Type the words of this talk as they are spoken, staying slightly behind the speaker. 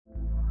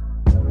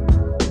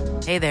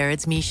Hey there,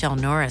 it's Michelle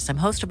Norris. I'm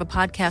host of a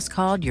podcast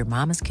called Your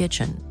Mama's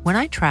Kitchen. When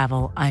I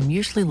travel, I'm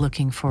usually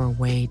looking for a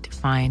way to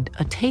find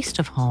a taste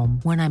of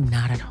home when I'm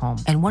not at home.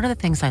 And one of the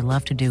things I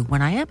love to do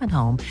when I am at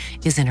home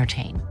is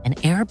entertain. And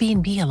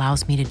Airbnb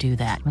allows me to do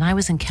that. When I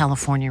was in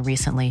California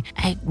recently,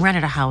 I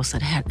rented a house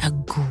that had a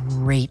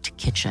great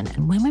kitchen.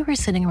 And when we were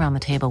sitting around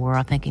the table, we were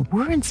all thinking,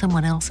 we're in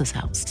someone else's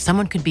house.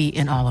 Someone could be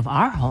in all of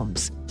our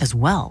homes as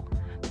well.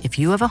 If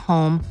you have a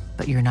home,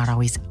 but you're not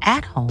always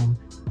at home,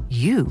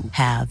 you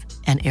have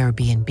an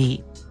Airbnb.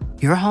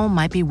 Your home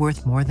might be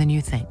worth more than you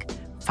think.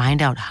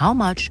 Find out how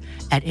much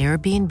at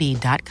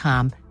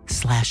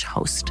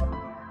airbnb.com/host.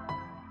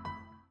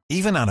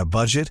 Even on a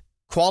budget,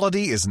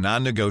 quality is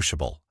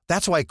non-negotiable.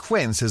 That's why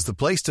Quince is the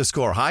place to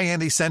score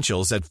high-end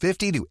essentials at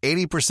 50 to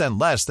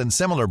 80% less than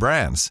similar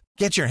brands.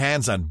 Get your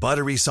hands on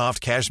buttery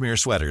soft cashmere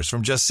sweaters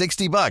from just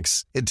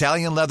 $60,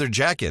 Italian leather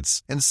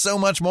jackets, and so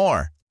much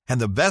more. And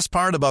the best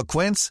part about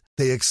Quince,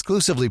 they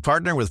exclusively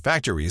partner with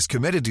factories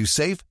committed to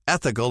safe,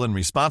 ethical, and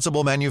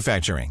responsible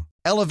manufacturing.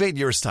 Elevate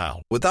your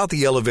style without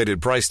the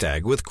elevated price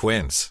tag with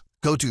Quince.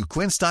 Go to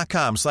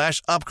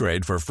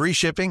quince.com/upgrade for free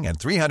shipping and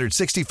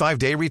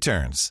 365-day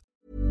returns.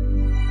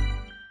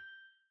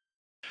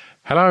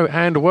 Hello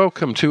and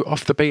welcome to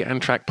Off the Beaten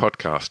Track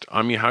podcast.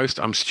 I'm your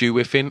host, I'm Stu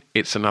Whiffin.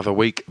 It's another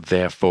week,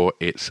 therefore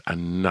it's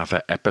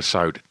another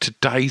episode.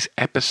 Today's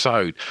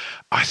episode,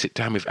 I sit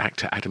down with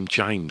actor Adam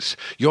James.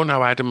 You'll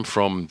know Adam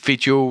from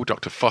Vigil,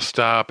 Dr.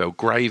 Foster,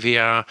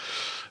 Belgravia,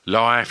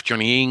 Life,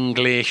 Johnny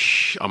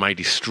English, I May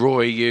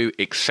Destroy You,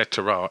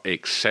 etc.,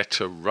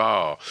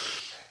 etc.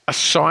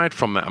 Aside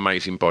from that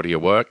amazing body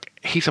of work,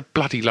 he's a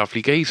bloody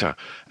lovely geezer,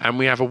 and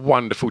we have a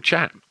wonderful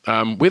chat.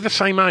 We're the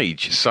same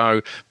age,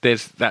 so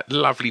there's that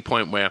lovely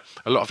point where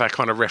a lot of our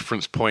kind of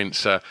reference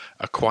points are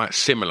quite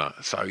similar.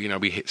 So, you know,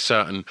 we hit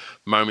certain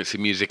moments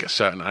in music at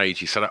certain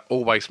ages, so that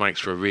always makes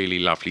for a really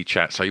lovely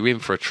chat. So you're in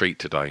for a treat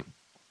today.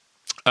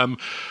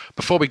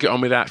 Before we get on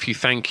with that, a few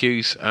thank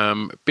yous.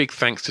 Big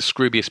thanks to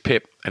Scroobius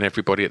Pip and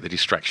everybody at the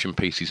Distraction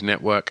Pieces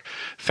Network.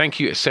 Thank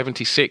you to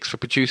 76 for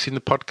producing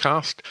the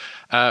podcast.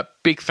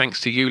 Big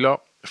thanks to you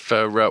lot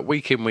for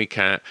week in, week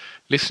out,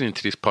 listening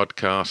to this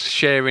podcast,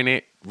 sharing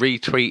it,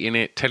 retweeting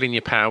it, telling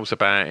your pals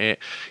about it.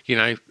 You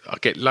know, I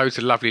get loads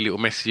of lovely little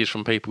messages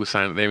from people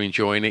saying that they're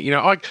enjoying it. You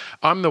know,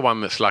 I'm the one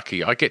that's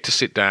lucky. I get to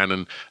sit down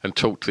and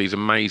talk to these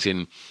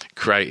amazing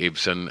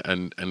creatives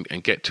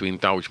and get to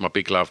indulge my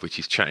big love, which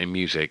is chatting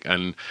music.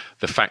 And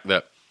the fact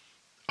that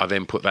I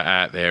then put that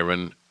out there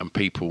and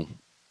people,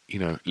 you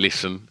know,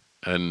 listen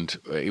and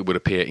it would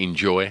appear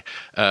enjoy,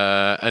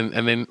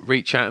 and then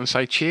reach out and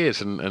say cheers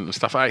and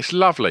stuff. It's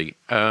lovely.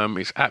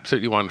 It's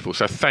absolutely wonderful.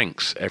 So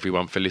thanks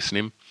everyone for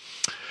listening.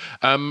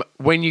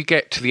 When you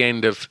get to the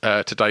end of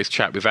today's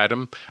chat with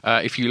Adam,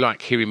 if you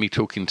like hearing me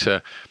talking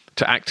to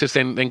actors,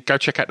 then go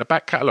check out the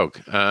back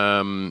catalogue.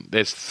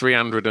 There's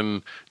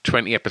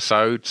 320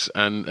 episodes,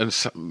 and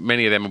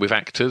many of them are with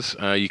actors.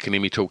 You can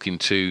hear me talking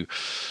to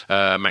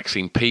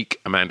Maxine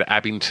Peake, Amanda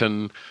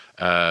Abbington,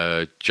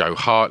 Joe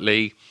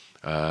Hartley,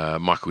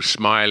 Michael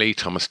Smiley,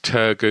 Thomas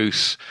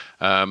Turgoose.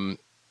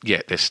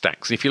 Yeah, there's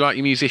stacks. And if you like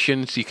your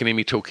musicians, you can hear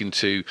me talking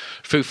to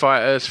Foo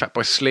Fighters,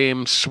 Fatboy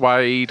Slim,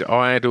 Suede,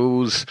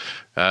 Idols,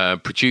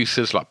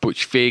 producers like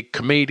Butch Vig,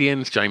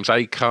 comedians, James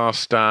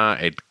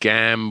Acaster, Ed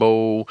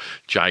Gamble,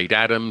 Jade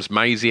Adams,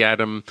 Maisie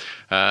Adam.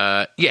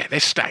 Yeah,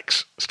 there's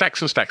stacks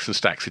and stacks and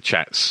stacks of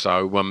chats.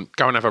 So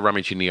go and have a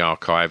rummage in the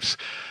archives.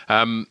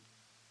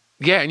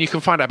 Yeah, and you can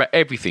find out about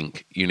everything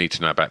you need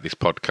to know about this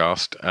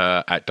podcast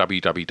at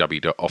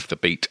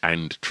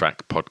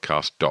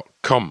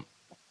www.offthebeatandtrackpodcast.com.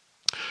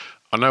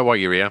 I know why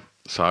you're here,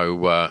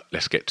 so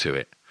let's get to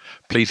it.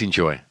 Please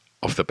enjoy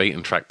Off the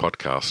Beaten Track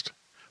podcast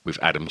with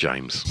Adam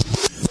James.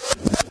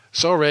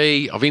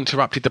 Sorry, I've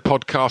interrupted the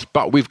podcast,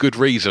 but with good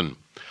reason.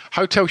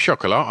 Hotel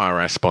Chocolat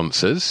are our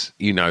sponsors.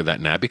 You know that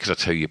now because I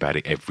tell you about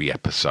it every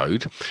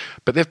episode.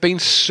 But they've been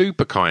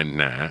super kind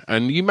now,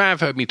 and you may have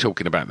heard me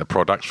talking about the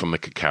products from the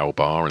Cacao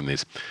Bar, and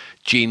there's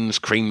gins,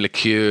 cream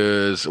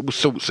liqueurs, all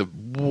sorts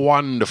of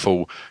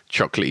wonderful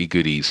chocolatey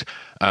goodies.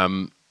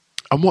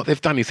 And what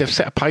they've done is they've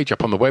set a page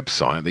up on the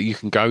website that you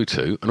can go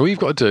to, and all you've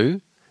got to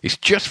do is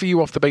just for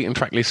you Off the Beaten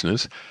Track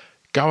listeners,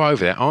 go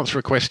over there, answer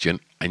a question,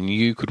 and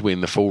you could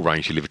win the full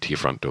range delivered to your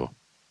front door.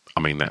 I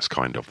mean, that's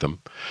kind of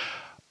them.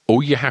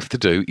 All you have to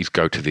do is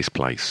go to this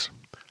place,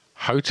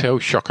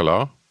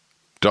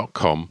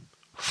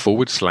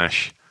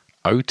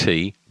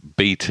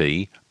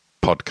 hotelchocolat.com/OTBT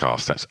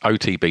podcast. That's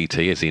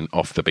OTBT as in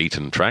Off the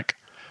Beaten Track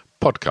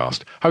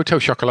podcast.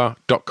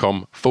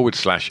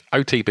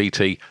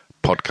 hotelchocolat.com/OTBT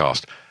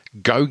podcast.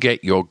 Go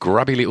get your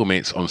grubby little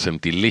mitts on some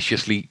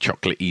deliciously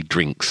chocolatey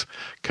drinks,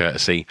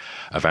 courtesy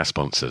of our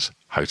sponsors,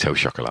 Hotel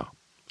Chocolat.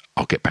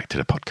 I'll get back to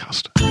the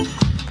podcast.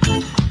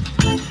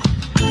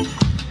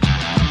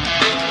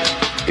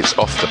 It's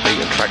Off the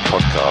Beaten Track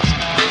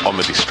podcast on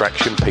the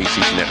Distraction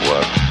Pieces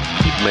Network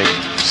with me,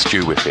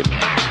 Stu Whiffin.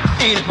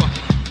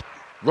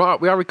 Right,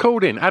 we are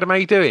recording. Adam, how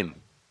you doing?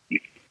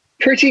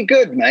 Pretty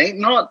good, mate.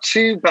 Not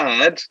too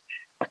bad.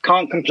 I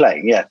can't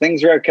complain. Yeah,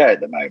 things are okay at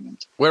the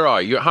moment. Where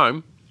are you? You at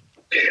home?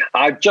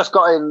 I've just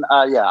got in.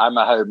 I'm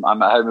at home.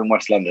 I'm at home in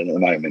West London at the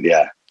moment.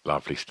 Yeah.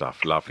 Lovely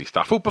stuff. Lovely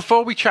stuff. Well,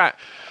 before we chat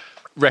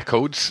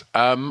records,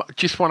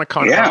 just want to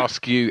kind of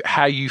ask you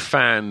how you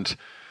found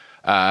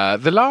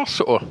the last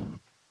sort of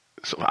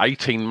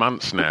 18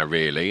 months now,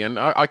 really, and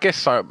I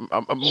guess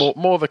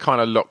more the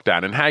kind of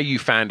lockdown, and how you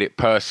found it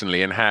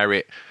personally, and how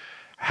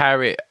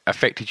it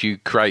affected you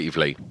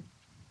creatively.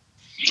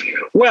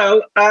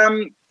 Well,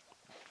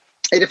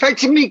 it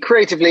affected me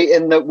creatively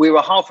in that we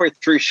were halfway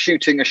through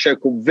shooting a show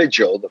called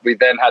Vigil that we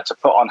then had to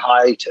put on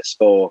hiatus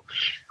for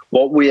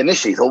what we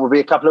initially thought would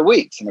be a couple of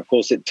weeks. And of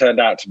course, it turned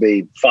out to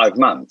be 5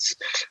 months.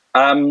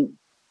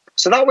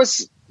 So that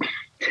was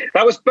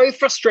both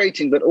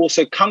frustrating, but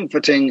also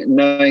comforting,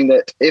 knowing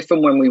that if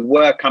and when we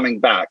were coming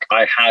back,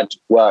 I had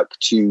work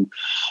to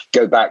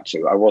go back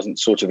to. I wasn't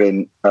sort of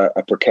in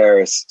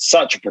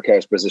such a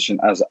precarious position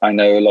as I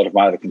know a lot of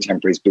my other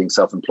contemporaries being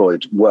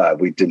self-employed were.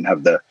 We didn't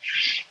have the,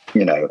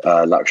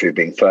 luxury of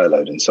being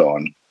furloughed and so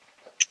on.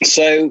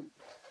 So,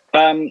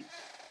 it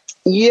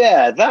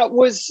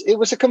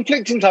was a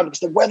conflicting time because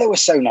the weather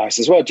was so nice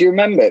as well. Do you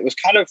remember? It was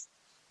kind of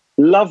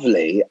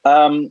lovely.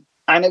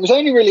 And it was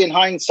only really in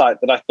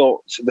hindsight that I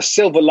thought the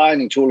silver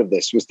lining to all of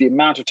this was the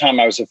amount of time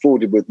I was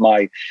afforded with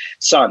my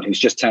son, who's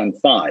just turned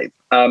 5.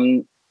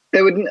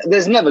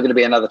 There's never going to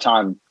be another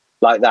time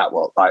like that.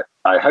 Well,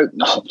 I hope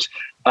not,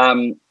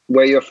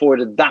 where you're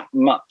afforded that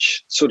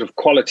much sort of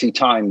quality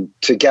time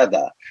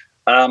together,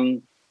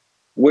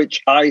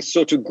 which I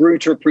sort of grew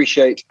to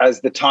appreciate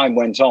as the time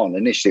went on.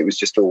 Initially, it was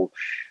just all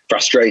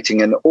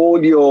frustrating, and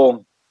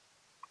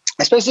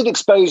I suppose it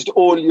exposed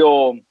all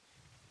your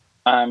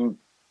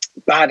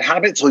bad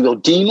habits or your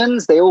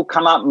demons. They all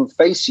come out and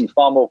face you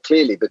far more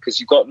clearly because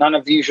you've got none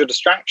of the usual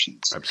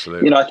distractions.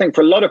 Absolutely. I think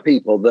for a lot of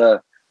people,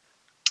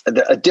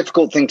 a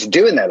difficult thing to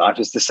do in their life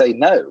is to say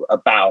no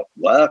about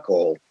work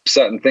or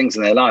certain things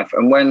in their life.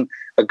 And when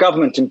a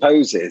government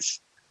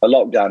imposes a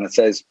lockdown and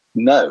says,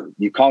 no,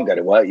 you can't go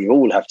to work, you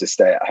all have to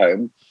stay at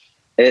home,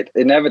 it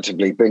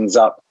inevitably brings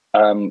up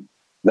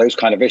those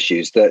kind of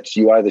issues that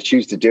you either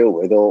choose to deal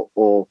with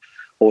or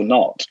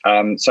not.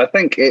 So I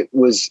think it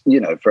was,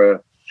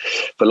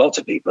 for lots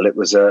of people, it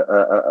was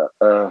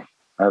a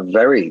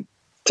very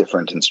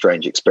different and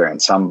strange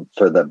experience. Some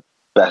for the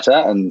better,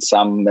 and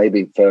some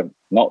maybe for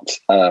not,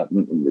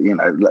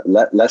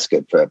 less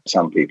good for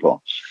some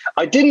people.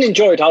 I didn't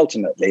enjoy it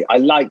ultimately. I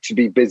like to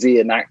be busy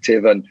and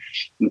active, and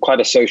I'm quite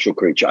a social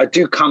creature. I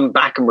do come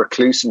back and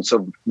recluse and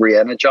sort of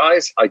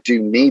re-energize. I do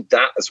need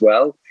that as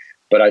well.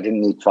 But I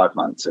didn't need 5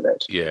 months of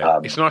it.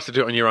 Yeah, it's nice to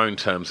do it on your own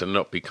terms and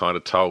not be kind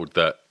of told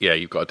that,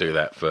 you've got to do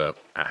that for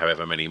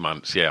however many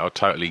months. Yeah, I'll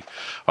totally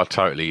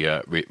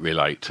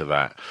relate to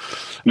that.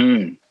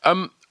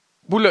 Well,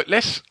 look,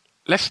 let's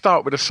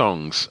start with the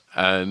songs.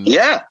 And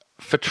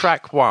for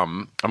track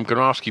 1, I'm going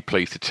to ask you,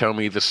 please, to tell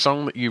me the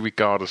song that you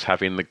regard as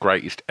having the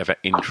greatest ever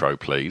intro,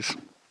 please.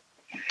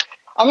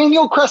 I mean,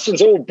 your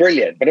questions are all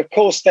brilliant, but of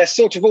course they're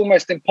sort of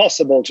almost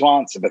impossible to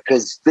answer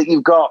because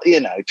you've got,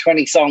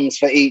 20 songs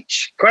for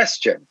each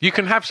question. You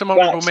can have some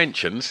honourable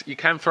mentions. You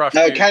can throw a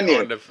few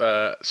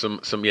some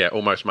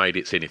almost made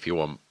it's in if you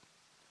want.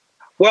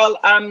 Well,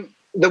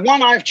 the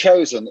one I've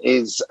chosen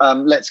is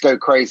Let's Go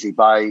Crazy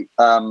by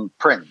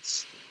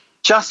Prince,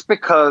 just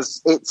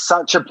because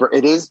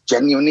it is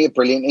genuinely a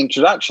brilliant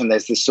introduction.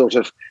 There's this sort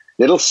of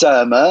little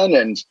sermon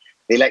and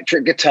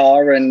electric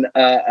guitar and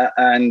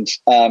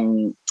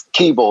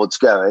keyboards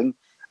going,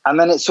 and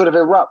then it sort of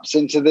erupts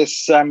into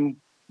this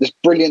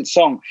brilliant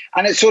song.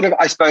 And it's sort of,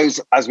 I suppose,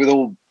 as with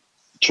all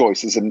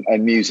choices and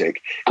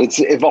music, it's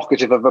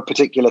evocative of a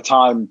particular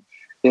time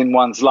in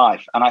one's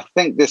life. And I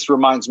think this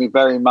reminds me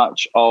very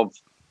much of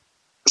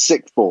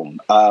sixth form,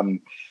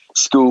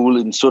 school,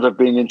 and sort of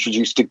being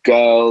introduced to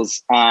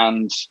girls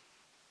and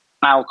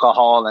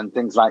alcohol and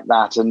things like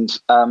that. And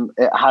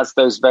it has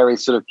those very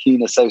sort of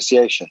keen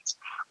associations.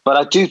 But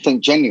I do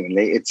think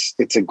genuinely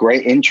it's a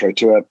great intro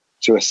to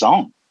a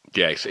song.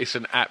 Yes, it's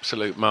an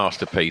absolute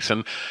masterpiece.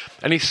 And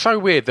it's so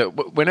weird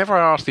that whenever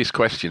I ask this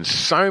question,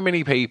 so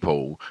many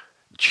people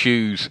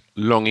choose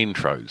long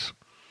intros.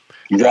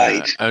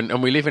 Right.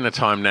 And we live in a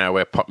time now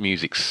where pop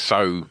music's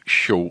so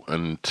short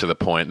and to the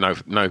point, no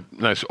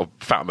sort of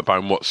fat on the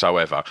bone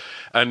whatsoever.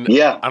 And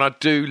I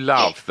do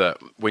love that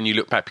when you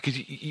look back,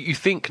 because you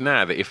think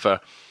now that if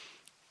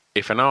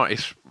an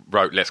artist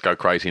wrote Let's Go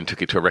Crazy and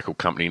took it to a record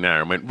company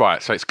now and went,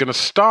 right, so it's going to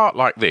start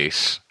like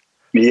this,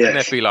 and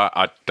they'd be like,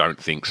 I don't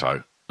think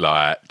so.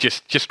 Like,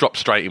 just drop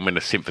straight in when the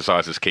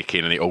synthesizers kick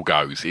in and it all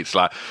goes. It's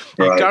like,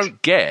 you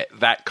don't get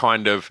that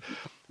kind of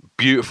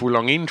beautiful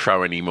long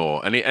intro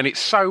anymore. And it's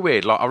so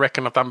weird. Like, I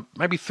reckon I've done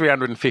maybe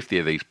 350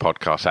 of these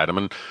podcasts, Adam,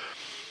 and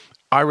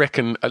I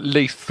reckon at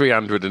least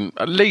 300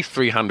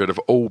 have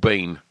all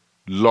been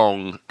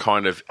long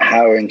kind of...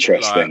 How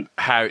interesting. Like,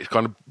 how it's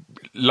kind of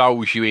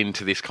lulls you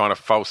into this kind of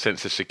false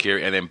sense of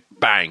security and then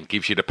bang,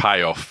 gives you the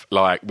payoff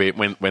like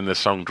when the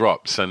song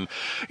drops. And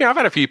I've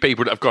had a few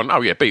people that have gone,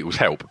 oh yeah, Beatles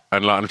help,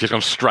 and like I've just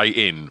gone straight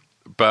in.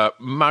 But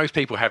most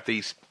people have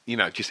these,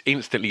 just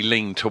instantly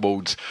lean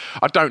towards,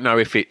 I don't know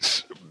if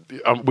it's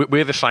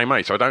we're the same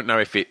age, so I don't know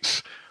if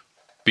it's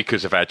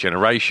because of our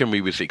generation,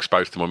 we was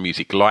exposed to more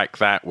music like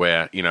that,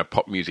 where, you know,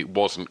 pop music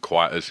wasn't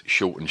quite as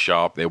short and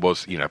sharp. There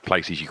was, you know,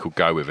 places you could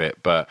go with it.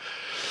 But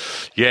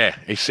yeah,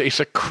 it's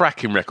a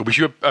cracking record. Was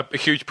you a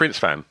huge Prince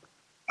fan?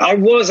 I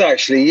was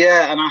actually,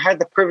 yeah, and I had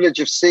the privilege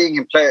of seeing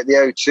him play at the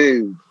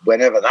O2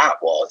 whenever that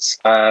was.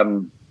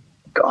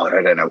 God,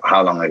 I don't know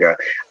how long ago,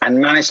 and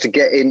managed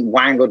to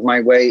wangled my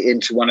way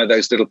into one of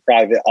those little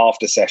private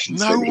after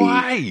sessions. No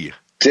way.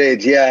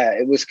 Did, yeah.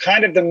 It was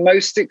kind of the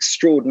most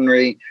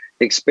extraordinary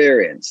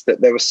experience,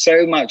 that there was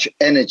so much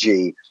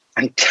energy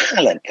and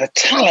talent. The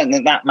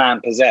talent that man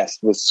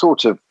possessed was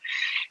sort of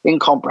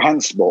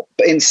incomprehensible,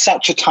 but in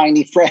such a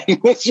tiny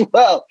frame as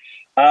well.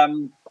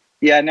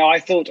 I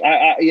thought,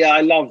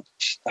 I loved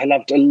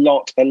a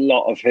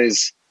lot of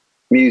his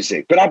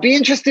music. But I'd be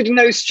interested to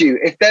know, Stu,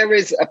 if there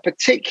is a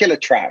particular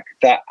track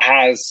that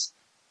has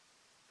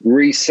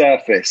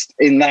resurfaced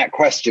in that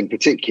question,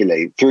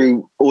 particularly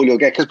through all your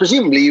guests, because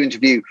presumably you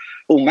interview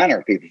all manner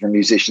of people, from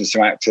musicians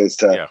to actors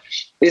to.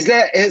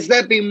 Yeah. Has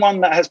there been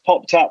one that has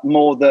popped up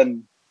more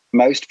than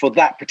most for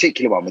that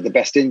particular one with the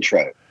best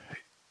intro?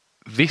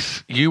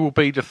 You will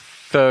be the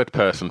third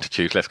person to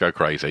choose Let's Go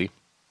Crazy.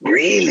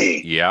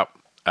 Really? Yeah.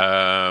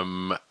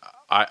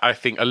 I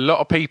think a lot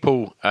of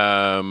people,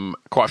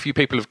 quite a few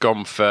people have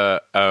gone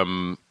for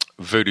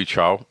Voodoo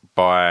Child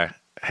by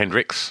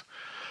Hendrix.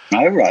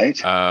 Oh, right.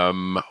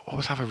 What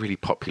was other really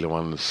popular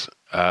ones?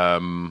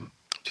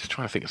 Just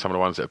trying to think of some of the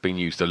ones that have been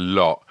used a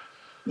lot.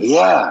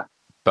 Yeah.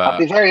 But I'd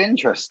be very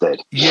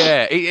interested.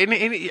 Yeah.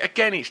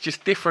 Again, it's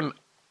just different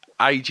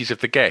ages of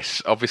the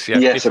guests. Obviously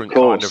have different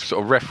kind of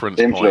sort of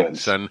reference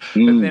points. And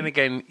but then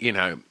again, you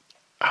know,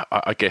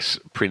 I guess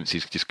Prince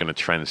is just going to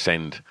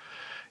transcend,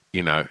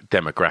 you know,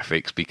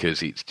 demographics, because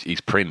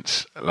he's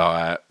Prince.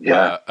 Like,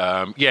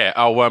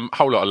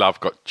 Whole Lot of Love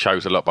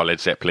chose a lot by Led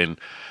Zeppelin.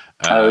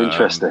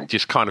 Interesting.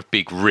 Just kind of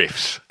big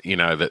riffs, you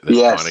know, that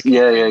yes, kind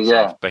of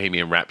yeah.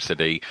 Bohemian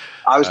Rhapsody.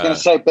 I was going to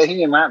say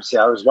Bohemian Rhapsody.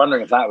 I was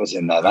wondering if that was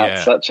in there.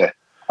 That's such a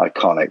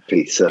iconic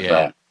piece of.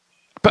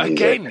 But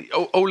music. again,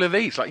 all of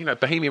these, like, you know,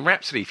 Bohemian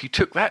Rhapsody. If you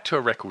took that to a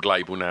record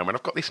label now, and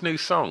I've got this new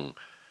song.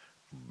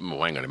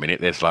 Well, hang on a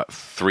minute. There's like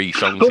 3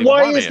 songs. But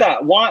why is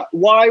that?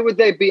 Why would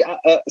they be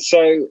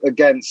so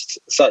against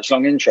such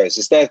long intros?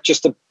 Is there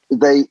just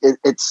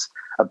it's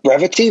a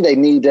brevity? They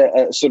need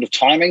a sort of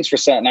timings for a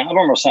certain album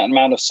or a certain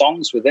amount of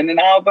songs within an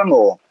album,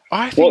 or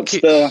I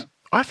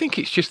think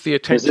it's just the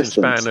attention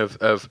span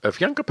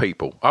of younger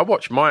people. I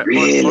watch my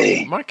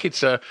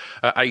kids are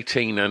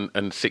 18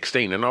 and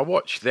 16, and I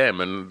watch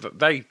them, and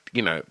they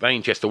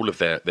ingest all of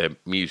their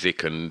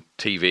music and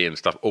TV and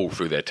stuff all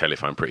through their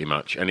telephone pretty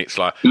much. And it's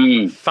like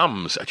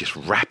thumbs are just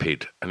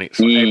rapid, and it's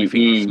like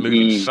everything's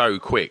moving so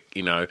quick.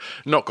 You know,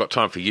 not got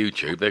time for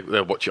YouTube.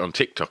 They'll watch it on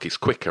TikTok. It's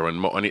quicker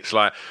and more, and it's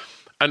like,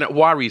 and it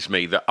worries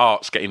me that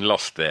art's getting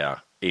lost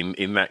there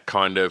in that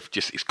kind of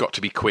just, it's got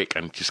to be quick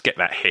and just get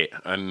that hit.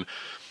 And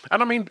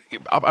I mean,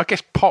 I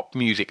guess pop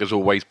music has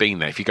always been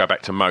there. If you go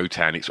back to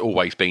Motown, it's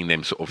always been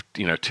them sort of,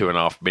 you know,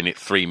 2.5 minute,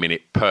 3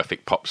 minute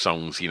perfect pop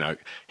songs, you know,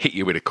 hit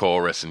you with a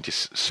chorus and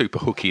just super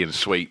hooky and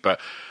sweet. But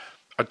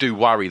I do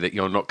worry that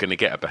you're not going to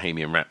get a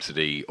Bohemian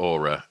Rhapsody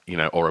or a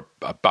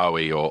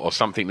Bowie or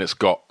something that's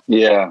got,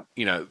 you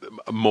know,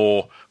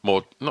 more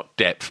not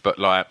depth, but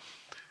like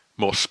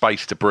more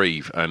space to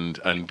breathe and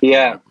you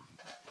know.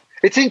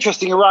 It's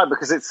interesting, you're right,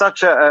 because it's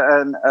such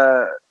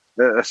a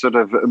sort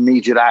of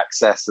immediate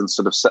access and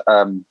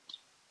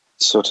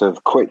sort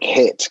of quick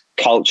hit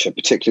culture,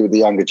 particularly with the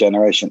younger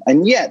generation.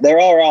 And yet there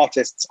are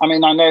artists, I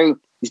mean, I know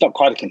he's not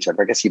quite a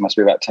contemporary, I guess he must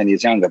be about 10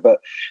 years younger, but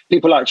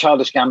people like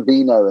Childish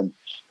Gambino. And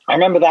I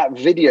remember that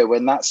video,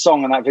 when that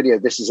song and that video,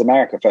 This Is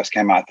America, first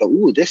came out. I thought,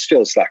 ooh, this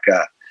feels like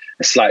a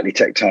slightly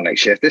tectonic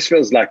shift. This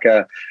feels like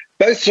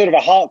both sort of a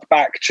hark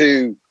back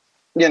to,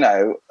 you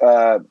know,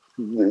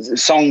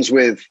 songs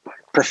with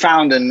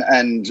profound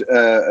and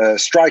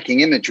striking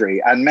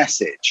imagery and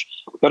message,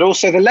 but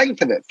also the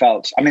length of it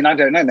felt, I mean, I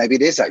don't know, maybe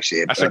it is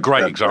actually a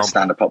great example, a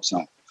stand-up pop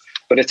song,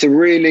 but it's a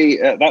really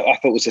that I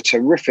thought was a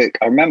terrific,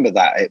 I remember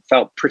that it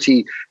felt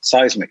pretty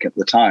seismic at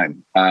the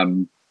time,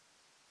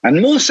 and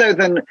more so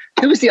than,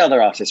 who was the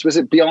other artist? Was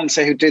it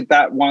Beyonce who did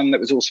that one that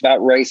was also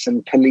about race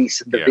and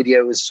police, and the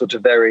video was sort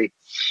of very,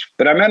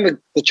 but I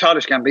remember the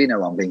Childish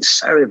Gambino one being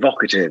so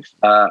evocative.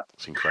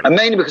 It's incredible. And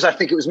mainly because I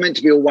think it was meant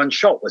to be all one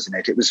shot, wasn't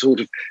it? It was sort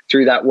of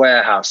through that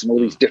warehouse and all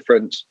these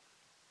different,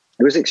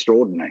 it was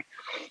extraordinary.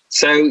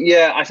 So,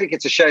 yeah, I think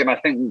it's a shame. I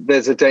think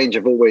there's a danger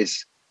of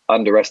always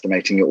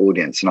underestimating your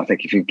audience. And I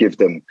think if you give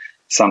them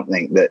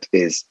something that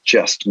is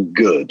just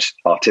good,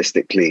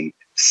 artistically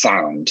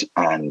sound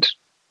and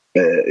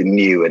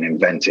new and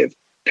inventive,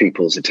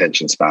 people's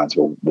attention spans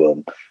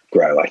will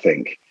grow, I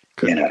think.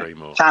 Couldn't agree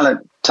more.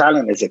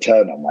 Talent is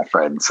eternal, my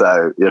friend.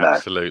 So, you know.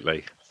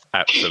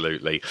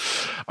 Absolutely.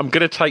 I'm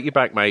going to take you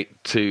back, mate,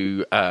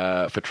 to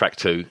for track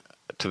 2,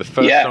 to the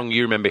first song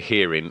you remember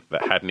hearing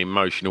that had an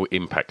emotional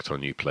impact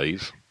on you,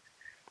 please.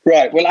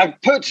 Right. Well, I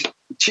put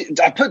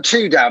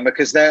 2 down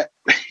because they're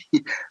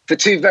for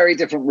 2 very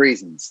different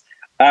reasons.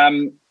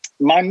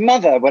 my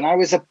mother, when I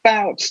was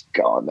about,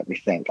 God, let me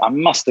think, I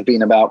must have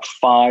been about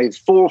 4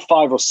 or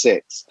 5 or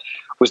 6,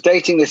 was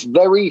dating this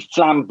very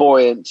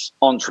flamboyant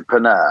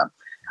entrepreneur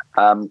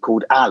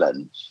called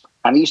Alan.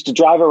 And he used to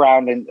drive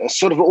around in a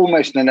sort of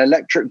almost an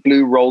electric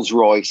blue Rolls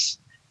Royce.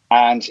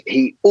 And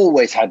he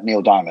always had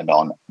Neil Diamond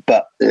on,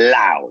 but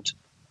loud,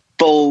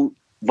 full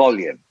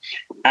volume.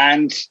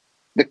 And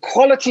the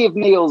quality of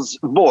Neil's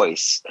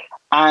voice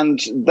and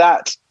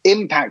that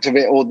impact of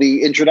it, or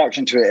the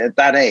introduction to it at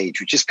that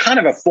age, which is kind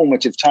of a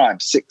formative time,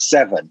 6,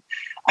 7.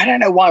 I don't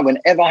know why,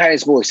 whenever I hear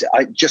his voice,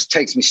 it just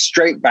takes me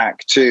straight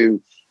back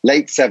to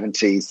late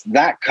 70s,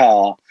 that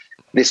car,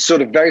 this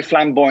sort of very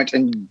flamboyant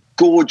and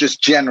gorgeous,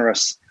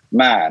 generous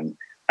man.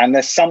 And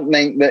there's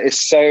something that is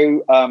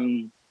so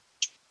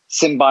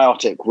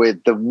symbiotic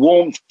with the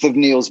warmth of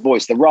Neil's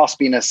voice, the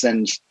raspiness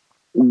and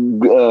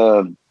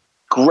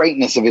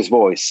greatness of his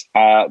voice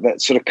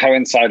that sort of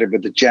coincided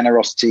with the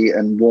generosity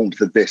and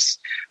warmth of this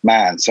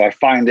man. So I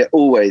find it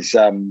always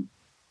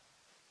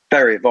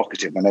very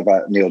evocative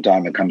whenever Neil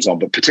Diamond comes on,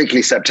 but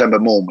particularly September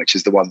Morn, which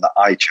is the one that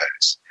I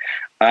chose.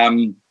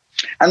 And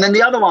then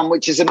the other one,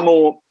 which is a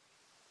more,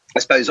 I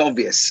suppose,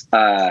 obvious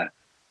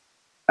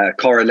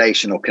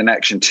correlation or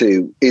connection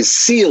to, is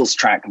Seal's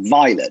track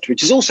Violet,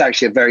 which is also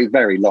actually a very,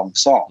 very long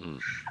song.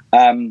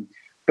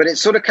 But it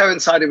sort of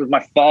coincided with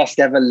my first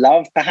ever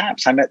love,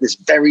 perhaps. I met this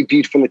very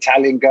beautiful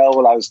Italian girl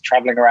while I was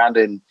traveling around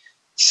in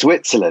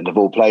Switzerland, of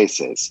all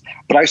places.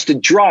 But I used to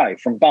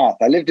drive from Bath.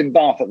 I lived in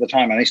Bath at the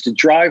time. And I used to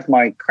drive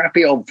my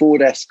crappy old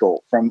Ford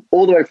Escort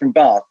all the way from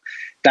Bath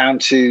down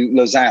to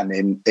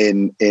Lausanne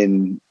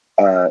in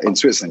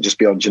Switzerland, just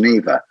beyond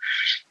Geneva.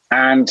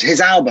 And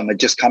his album had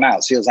just come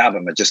out. Seal's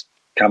album had just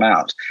come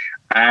out.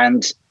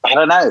 And I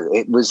don't know,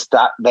 it was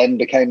that then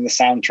became the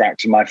soundtrack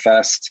to my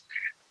first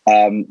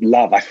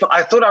love. I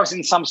thought I was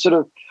in some sort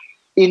of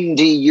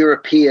indie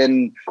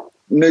European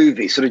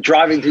movie, sort of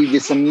driving through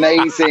this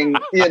amazing,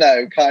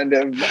 kind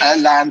of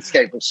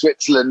landscape of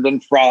Switzerland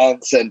and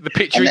France. And the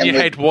picture in your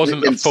head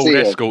wasn't a Ford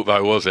Escort,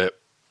 though, was it?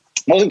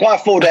 It wasn't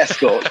quite a Ford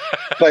Escort,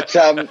 but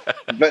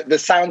the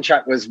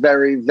soundtrack was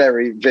very,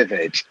 very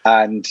vivid.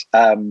 And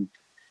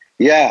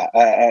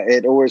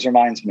it always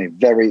reminds me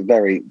very,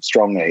 very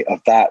strongly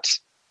of that.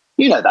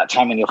 That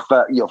time when you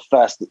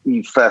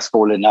first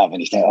fall in love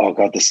and you think, oh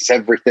God, this is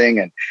everything,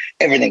 and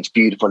everything's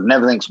beautiful and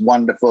everything's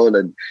wonderful,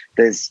 and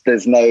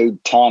there's no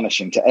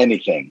tarnishing to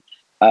anything.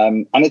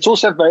 And it's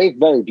also a very,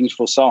 very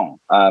beautiful song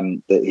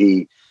that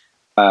he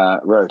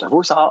wrote.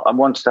 I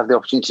wanted to have the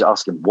opportunity to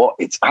ask him what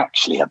it's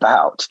actually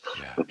about,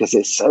 because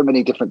there's so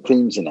many different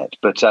themes in it.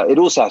 But it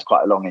also has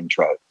quite a long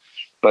intro.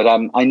 But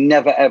I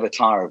never ever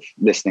tire of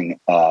listening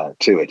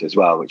to it as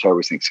well, which I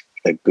always think is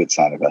a good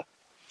sign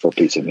for a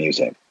piece of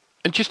music.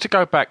 And just to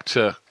go back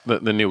to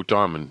the Neil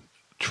Diamond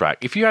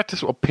track, if you had to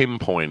sort of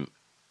pinpoint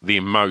the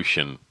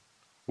emotion,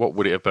 what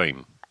would it have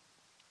been?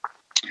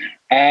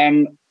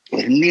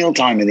 With Neil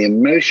Diamond, the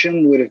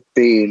emotion would have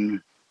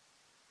been...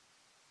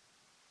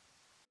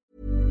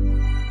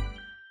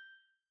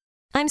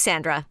 I'm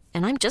Sandra,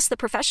 and I'm just the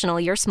professional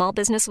your small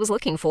business was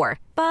looking for.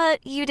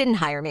 But you didn't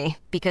hire me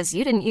because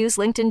you didn't use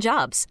LinkedIn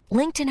Jobs.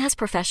 LinkedIn has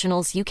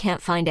professionals you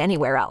can't find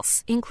anywhere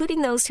else,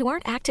 including those who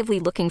aren't actively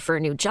looking for a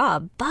new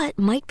job, but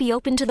might be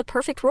open to the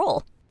perfect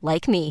role,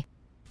 like me.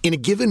 In a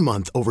given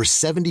month, over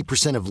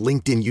 70% of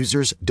LinkedIn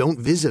users don't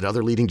visit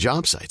other leading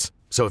job sites.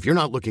 So if you're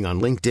not looking on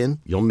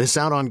LinkedIn, you'll miss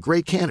out on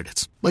great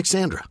candidates, like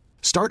Sandra.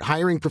 Start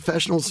hiring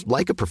professionals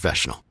like a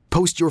professional.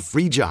 Post your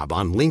free job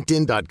on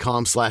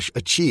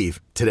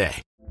linkedin.com/achieve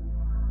today.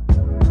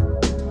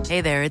 Hey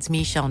there, it's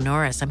Michelle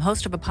Norris. I'm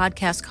host of a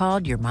podcast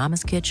called Your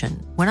Mama's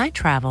Kitchen. When I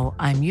travel,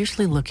 I'm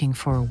usually looking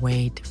for a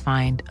way to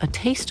find a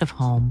taste of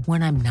home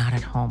when I'm not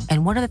at home.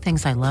 And one of the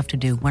things I love to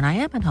do when I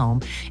am at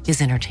home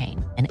is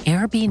entertain. And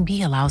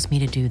Airbnb allows me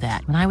to do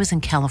that. When I was in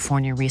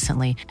California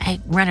recently, I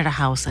rented a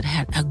house that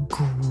had a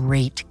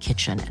great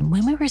kitchen. And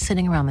when we were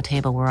sitting around the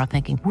table, we're all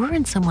thinking, we're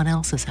in someone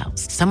else's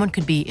house. Someone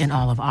could be in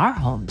all of our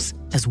homes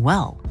as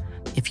well.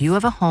 If you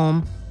have a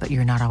home, but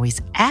you're not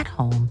always at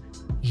home,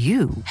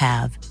 you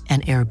have an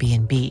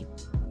Airbnb.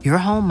 Your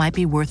home might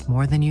be worth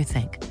more than you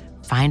think.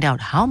 Find out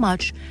how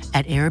much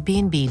at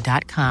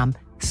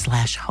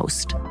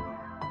airbnb.com/host.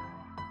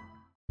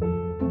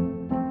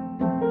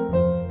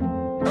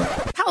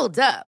 Hold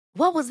up.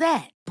 What was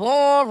that?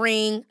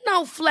 Boring.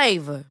 No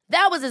flavor.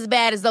 That was as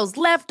bad as those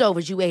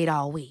leftovers you ate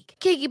all week.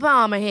 Keke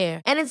Palmer here.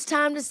 And it's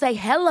time to say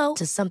hello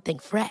to something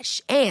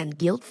fresh and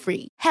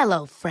guilt-free.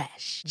 Hello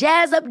Fresh.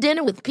 Jazz up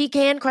dinner with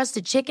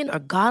pecan-crusted chicken or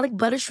garlic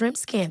butter shrimp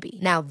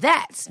scampi. Now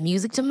that's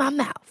music to my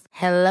mouth.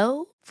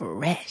 Hello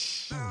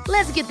Fresh.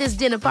 Let's get this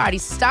dinner party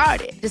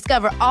started.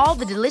 Discover all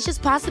the delicious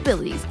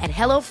possibilities at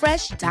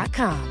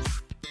hellofresh.com.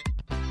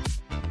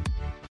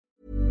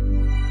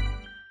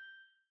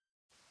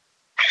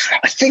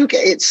 I think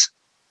it's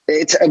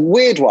a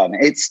weird one.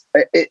 It's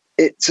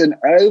an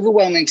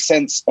overwhelming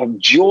sense of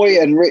joy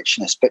and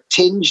richness, but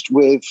tinged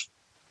with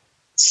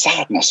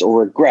sadness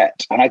or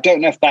regret. And I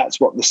don't know if that's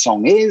what the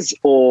song is,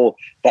 or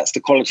that's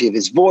the quality of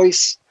his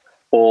voice,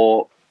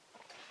 or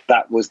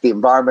that was the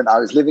environment I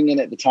was living in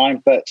at the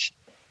time. But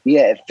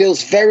yeah, it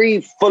feels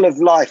very full of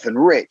life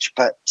and rich,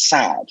 but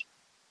sad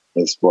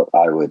is what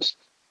I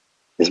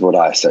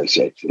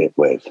associate it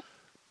with.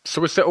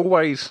 So was there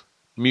always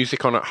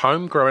music on at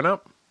home growing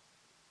up?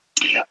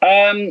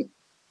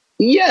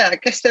 Yeah, I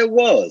guess there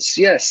was.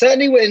 Yeah,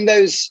 certainly in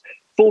those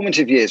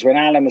formative years when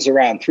Alan was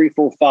around 3,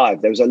 4,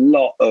 5, there was a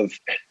lot of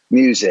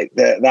music.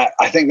 That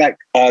I think that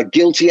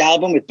Guilty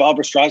album with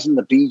Barbra Streisand,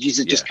 the Bee Gees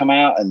had just come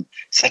out, and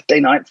Saturday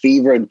Night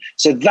Fever, and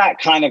so that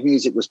kind of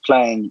music was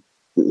playing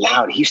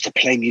loud. He used to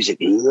play music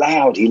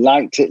loud. He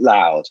liked it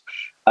loud.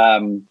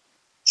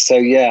 So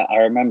yeah, I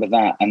remember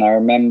that, and I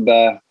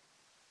remember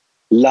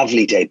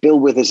Lovely Day. Bill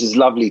Withers'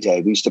 Lovely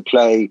Day. We used to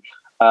play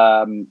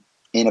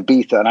in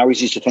Ibiza, and I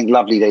always used to think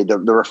Lovely Day, the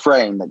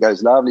refrain that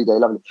goes Lovely Day,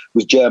 Lovely,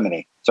 was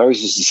Germany. So I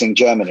always used to sing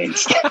Germany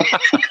instead.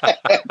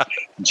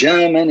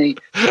 Germany,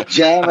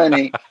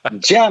 Germany,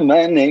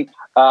 Germany.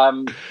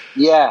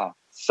 Yeah.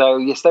 So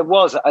yes, there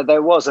was.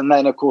 And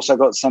then of course I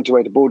got sent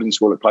away to boarding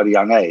school at quite a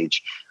young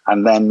age.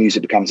 And then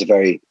music becomes a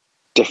very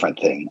different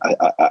thing.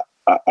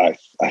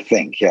 I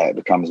think, yeah, it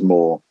becomes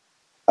more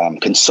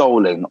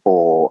consoling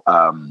or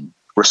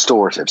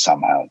restorative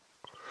somehow.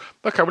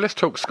 Okay, well, let's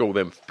talk school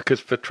then,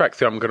 because for track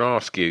 3, I'm going to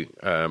ask you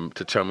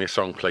to tell me a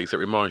song, please, that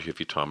reminds you of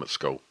your time at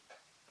school.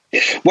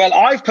 Well,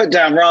 I've put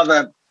down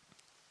rather,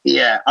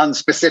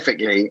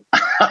 unspecifically,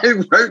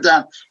 I wrote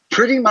down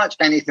pretty much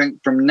anything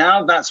from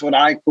Now That's What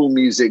I Call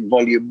Music,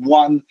 Volume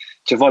 1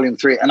 to Volume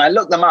 3. And I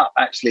looked them up,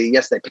 actually,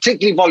 yesterday.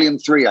 Particularly Volume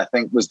 3, I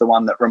think, was the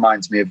one that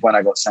reminds me of when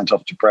I got sent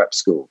off to prep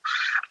school.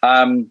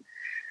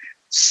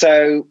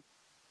 So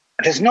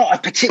there's not a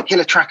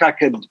particular track I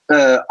could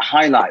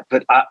highlight,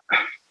 but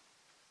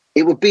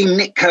it would be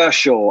Nick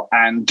Kershaw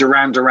and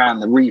Duran Duran,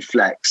 The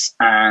Reflex,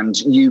 and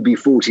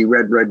UB40,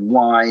 Red Red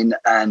Wine,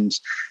 and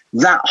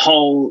that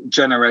whole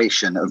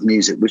generation of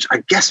music, which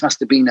I guess must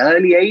have been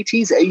early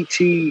 80s,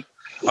 82,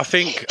 I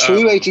think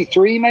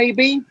 83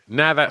 maybe.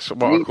 Now That's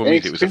What I Call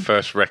Music was the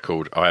first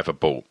record I ever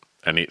bought.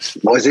 And it's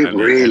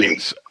really?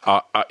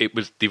 It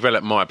was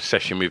developed my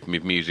obsession with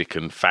music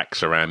and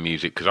facts around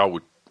music, because I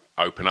would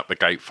open up the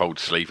gatefold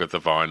sleeve of the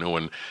vinyl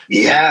and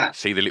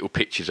see the little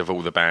pictures of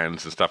all the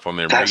bands and stuff on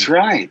there. That's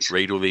right.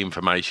 Read all the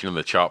information on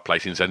the chart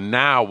placings. And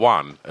now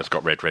one has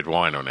got Red Red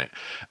Wine on it.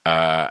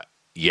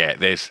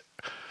 There's,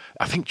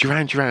 I think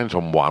Duran Duran's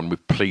on 1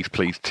 with Please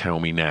Please Tell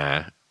Me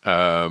Now.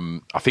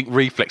 I think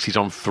Reflex is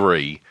on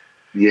 3.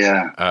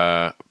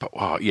 Yeah.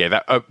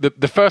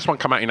 The first one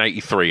came out in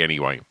 83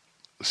 anyway.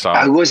 So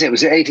was it?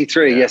 Was it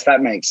 83? Yeah. Yes,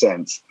 that makes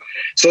sense.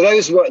 So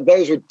those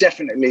were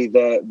definitely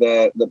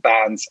the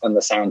bands and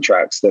the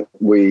soundtracks that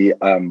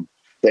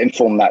that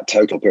informed that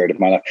total period of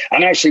my life.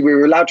 And actually, we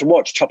were allowed to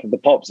watch Top of the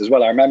Pops as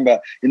well. I remember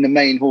in the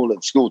main hall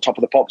at school, Top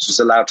of the Pops was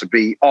allowed to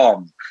be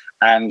on.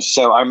 And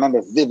so I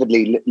remember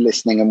vividly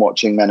listening and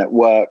watching Men at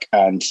Work,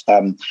 and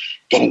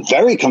getting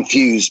very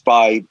confused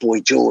by Boy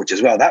George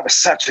as well. That was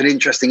such an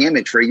interesting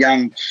image for a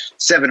young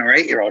 7 or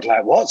 8 year old.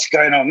 Like, what's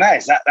going on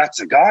there? That's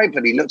a guy,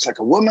 but he looks like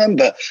a woman,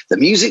 but the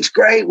music's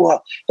great.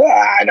 What?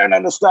 I don't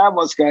understand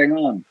what's going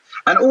on.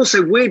 And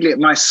also, weirdly, at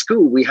my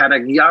school, we had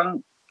a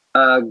young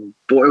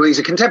boy, he's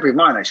a contemporary of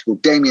mine actually,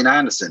 called Damien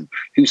Anderson,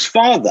 whose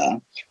father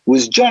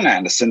was John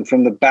Anderson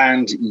from the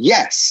band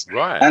Yes.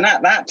 Right. And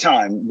at that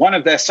time, one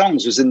of their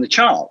songs was in the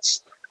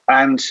charts.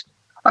 And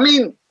I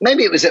mean,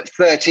 maybe it was at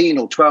 13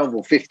 or 12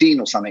 or 15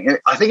 or something.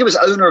 I think it was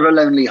Owner of a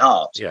Lonely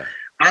Heart. Yeah.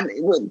 And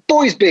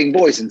boys being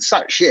boys and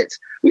such shit,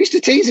 we used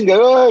to tease and go,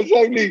 oh, it's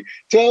only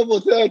 12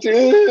 or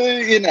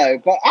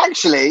 13, But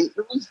actually, it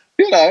was,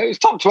 it was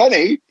top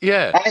 20.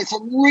 Yeah. And it's a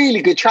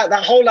really good track.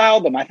 That whole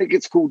album, I think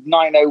it's called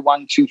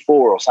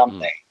 90124 or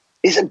something.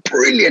 It's a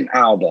brilliant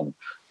album.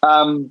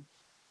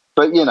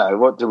 But,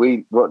 what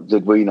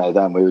did we know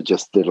then? We were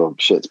just little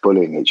shits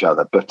bullying each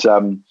other. But,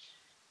 so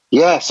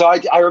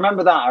I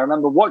remember that. I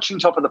remember watching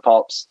Top of the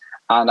Pops,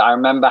 and I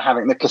remember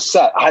having the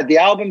cassette. I had the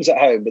albums at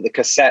home, but the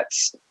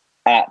cassettes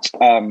at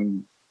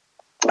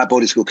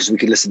boarding school, because we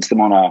could listen to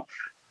them on our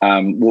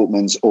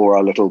Walkmans or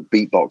our little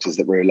beatboxes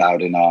that were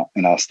allowed in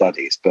our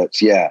studies.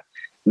 But yeah,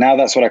 Now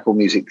That's What I Call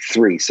Music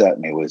 3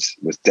 certainly was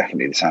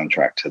definitely the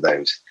soundtrack to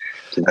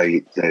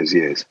those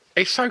years.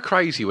 It's so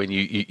crazy when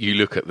you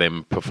look at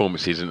them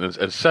performances,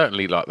 and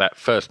certainly like that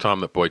first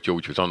time that Boy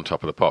George was on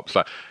Top of the Pops.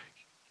 Like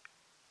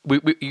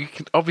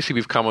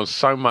we've come on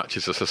so much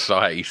as a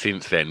society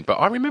since then, but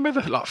I remember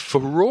the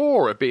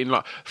furore of being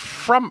like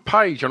front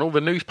page on all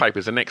the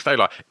newspapers the next day.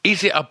 Like,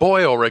 is it a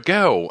boy or a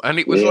girl? And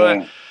it was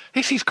like,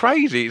 this is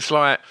crazy. It's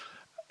like.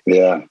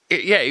 But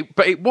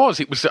it was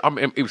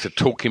a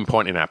talking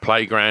point in our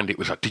playground. It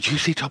was like, did you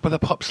see Top of the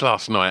Pops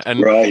last night? And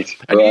you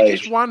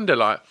just wonder,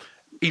 like,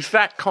 is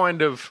that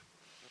kind of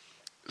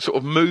sort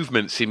of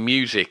movements in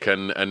music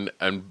and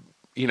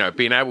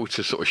being able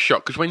to sort of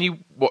shock? Because when you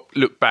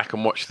look back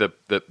and watch the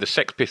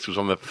Sex Pistols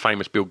on the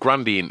famous Bill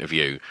Grundy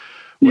interview,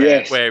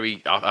 where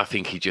I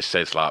think he just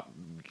says like,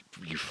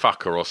 you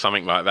fucker or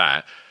something like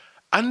that.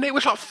 And it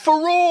was like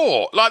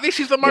furore. Like,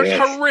 this is the most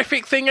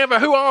horrific thing ever.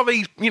 Who are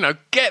these?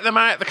 Get them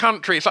out of the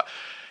country. It's like,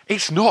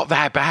 it's not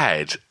that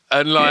bad.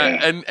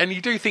 And and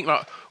you do think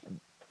like,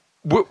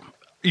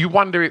 you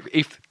wonder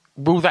if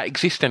will that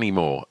exist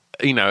anymore?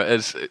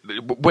 As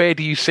where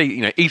do you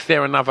see? Is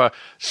there another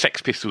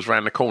Sex Pistols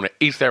round the corner?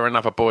 Is there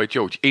another Boy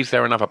George? Is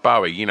there another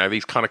Bowie?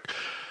 These kind of,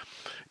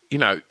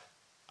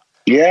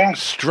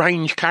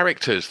 strange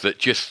characters that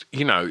just,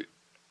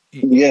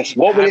 Yes.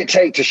 What will it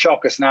take to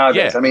shock us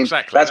nowadays? Yeah, I mean,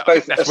 exactly. That's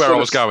where I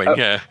was going.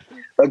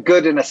 A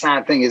good and a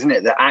sad thing, isn't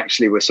it? That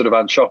actually we're sort of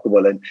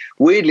unshockable, and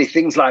weirdly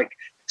things like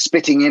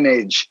Spitting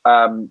Image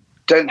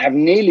don't have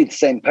nearly the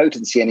same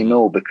potency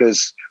anymore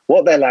because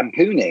what they're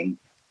lampooning,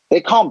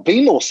 they can't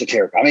be more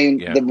satirical. I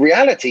mean, the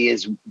reality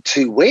is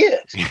too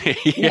weird.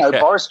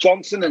 Boris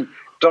Johnson and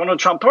Donald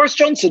Trump. Boris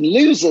Johnson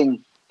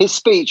losing his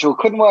speech or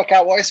couldn't work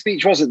out what his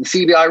speech was at the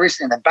CBI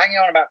recently and then banging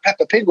on about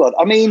Peppa Pig World.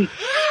 I mean,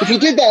 if you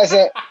did that as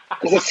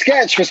a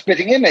sketch for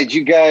Spitting Image,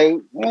 you go,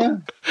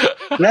 no,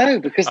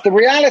 because the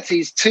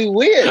reality is too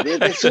weird.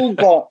 It's all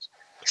got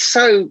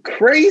so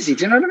crazy.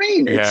 Do you know what I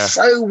mean? Yeah. It's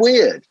so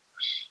weird.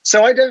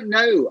 So I don't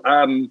know.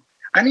 And,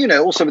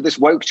 also with this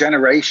woke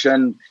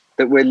generation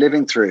that we're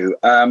living through,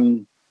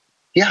 I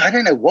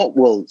don't know what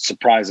will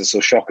surprise us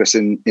or shock us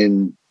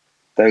in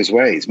those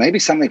ways. Maybe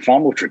something far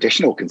more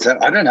traditional,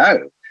 I don't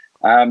know.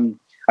 I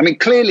mean,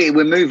 clearly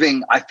we're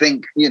moving, I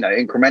think,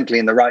 incrementally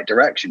in the right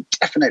direction,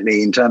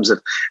 definitely in terms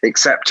of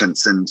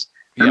acceptance and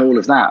all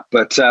of that.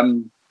 But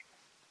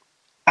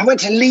I went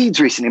to Leeds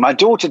recently. My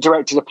daughter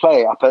directed a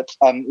play up at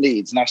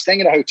Leeds, and I was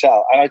staying in a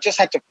hotel, and I just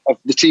had to,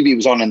 the TV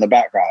was on in the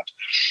background.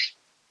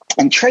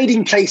 And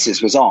Trading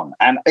Places was on.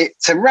 And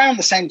it's around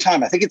the same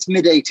time, I think it's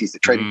mid-'80s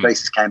that Trading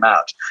Places came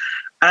out.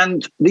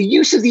 And the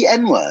use of the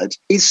N-word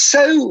is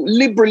so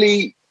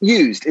liberally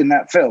used in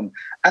that film.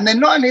 And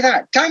then not only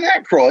that, Dan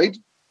Aykroyd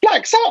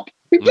blacks up.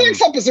 He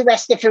blacks up as a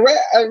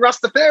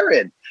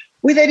Rastafarian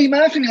with Eddie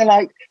Murphy. And you're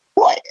like,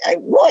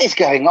 what is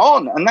going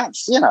on? And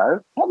that's,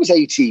 that was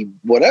 80,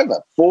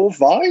 whatever, 4,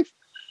 5.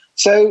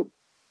 So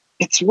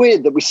it's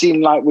weird that we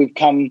seem like we've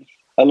come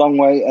a long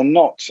way and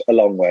not a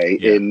long way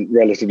in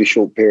relatively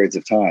short periods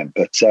of time.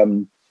 But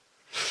can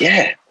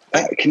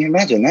you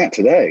imagine that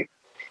today?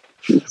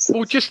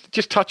 Well,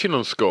 just touching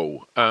on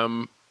school,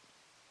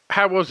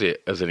 how was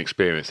it as an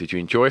experience? Did you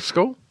enjoy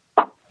school?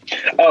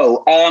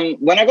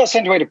 When I got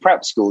sent away to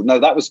prep school, no,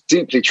 that was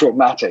deeply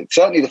traumatic.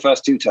 Certainly the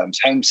first 2 terms,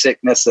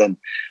 homesickness, and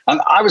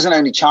I was an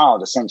only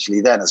child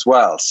essentially then as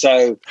well.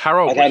 So how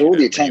old I had all the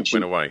when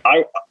attention. you went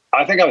away?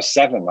 I think I was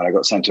 7 when I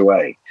got sent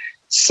away.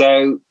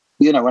 So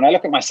when I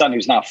look at my son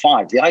who's now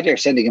 5, the idea of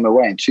sending him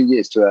away in 2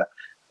 years to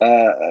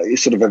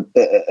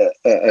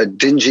a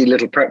dingy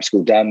little prep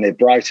school down near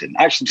Brighton.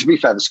 Actually, to be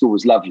fair, the school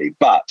was lovely,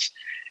 but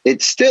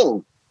it's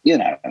still,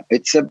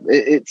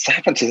 it's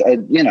happened to a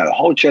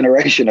whole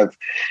generation of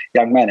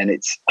young men, and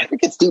I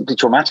think it's deeply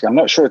traumatic. I'm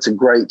not sure it's a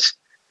great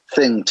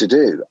thing to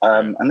do.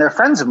 And there are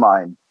friends of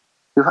mine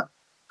who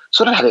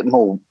sort of had it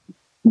more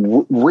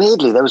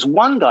weirdly. There was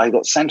one guy who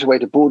got sent away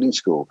to boarding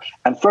school,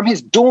 and from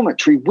his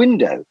dormitory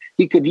window,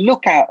 he could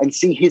look out and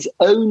see his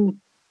own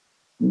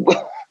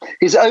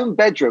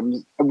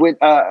bedroom with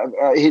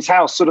his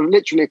house sort of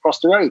literally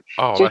across the road.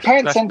 So his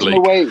parents sent him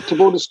away to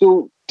boarding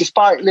school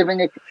despite living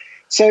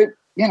it's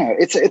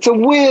a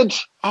weird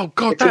a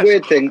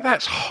weird thing.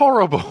 That's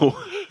horrible.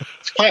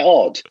 It's quite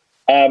odd.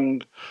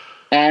 And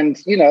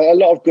a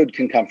lot of good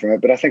can come from it,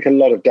 but I think a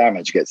lot of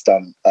damage gets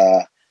done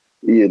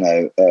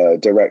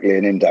directly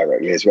and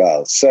indirectly as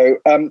well. So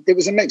it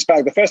was a mixed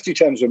bag. The first 2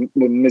 terms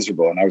were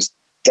miserable, and I was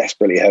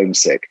desperately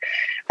homesick.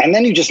 And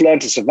then you just learn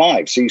to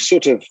survive. So you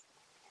sort of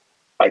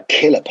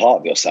kill a part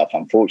of yourself,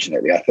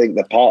 unfortunately. I think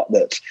the part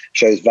that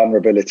shows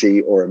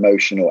vulnerability or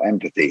emotion or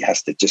empathy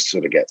has to just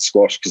sort of get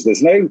squashed because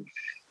there's no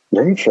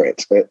room for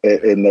it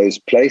in those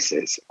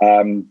places.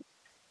 And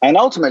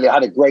ultimately, I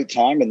had a great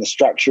time, and the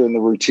structure and the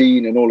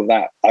routine and all of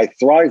that I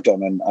thrived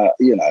on, and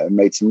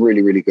made some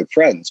really, really good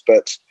friends.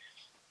 But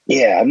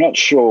I'm not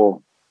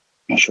sure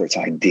it's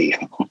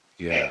ideal.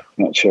 Yeah,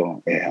 not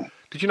sure. Yeah.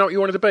 Did you know what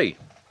you wanted to be?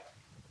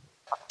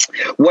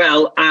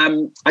 Well,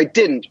 I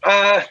didn't.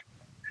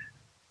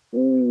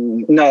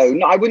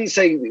 No, I wouldn't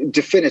say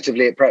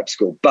definitively at prep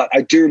school, but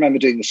I do remember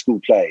doing the school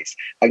plays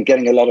and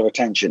getting a lot of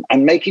attention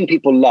and making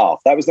people laugh.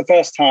 That was the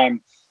first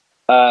time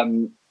I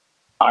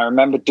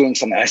remember doing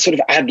something. I sort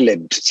of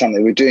ad-libbed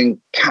something. We were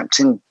doing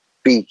Captain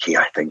Beaky,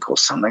 I think, or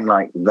something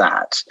like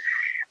that.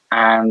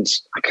 And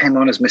I came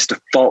on as Mr.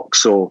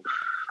 Fox, or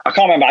I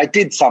can't remember. I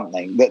did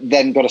something that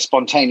then got a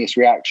spontaneous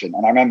reaction.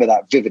 And I remember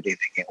that vividly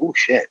thinking, oh,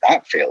 shit,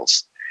 that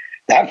feels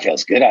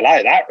good. I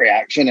like that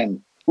reaction.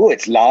 And,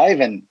 it's live.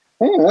 And,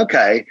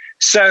 okay.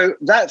 So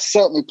that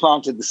certainly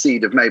planted the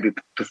seed of maybe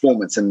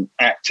performance and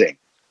acting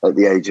at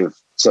the age of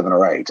 7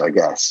 or 8, I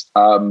guess.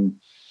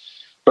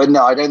 But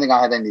no, I don't think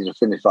I had any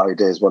definitive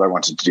ideas what I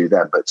wanted to do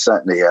then, but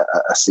certainly a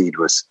seed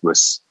was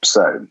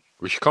sown.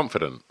 Was you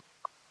confident?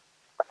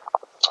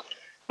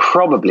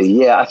 Probably,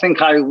 yeah. I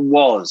think I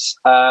was.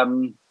 I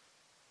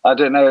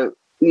don't know.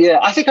 Yeah,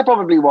 I think I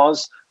probably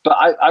was. But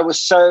I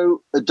was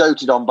so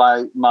doted on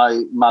by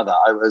my mother.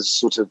 I was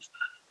sort of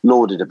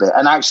lauded a bit.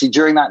 And actually,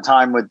 during that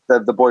time with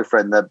the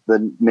boyfriend,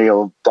 the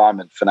Neil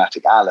Diamond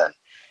fanatic, Alan,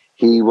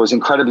 he was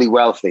incredibly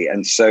wealthy.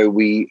 And so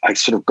I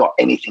sort of got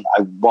anything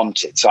I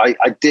wanted. So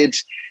I did,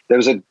 there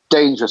was a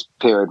dangerous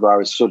period where I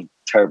was sort of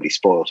terribly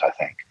spoiled, I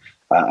think,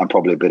 and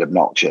probably a bit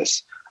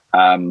obnoxious.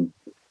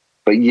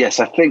 But yes,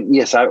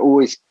 I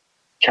always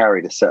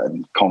carried a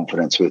certain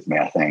confidence with me.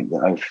 I think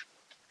that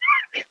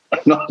I'm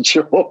not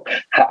sure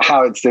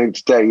how it's doing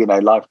today. You know,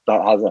 life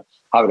that has a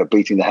habit of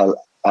beating the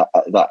hell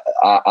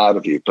out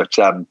of you. But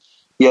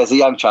as a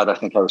young child, I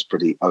think I was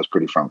pretty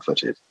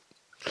front-footed.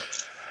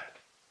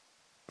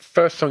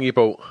 First song you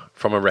bought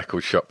from a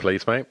record shop,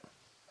 please, mate.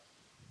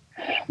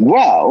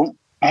 Well,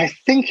 I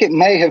think it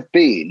may have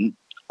been.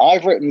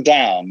 I've written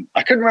down.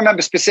 I couldn't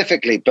remember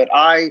specifically, but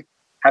I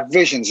have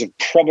visions of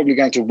probably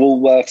going to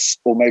Woolworths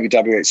or maybe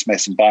WH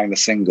Smith's and buying the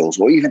singles,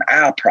 or even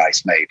Our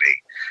Price, maybe.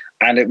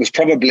 And it was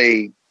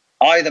probably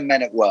either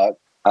Men at Work,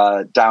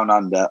 Down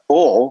Under,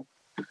 or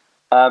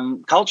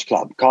Culture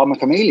Club, Karma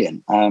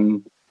Chameleon.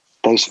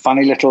 Those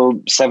funny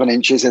little 7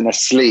 inches in a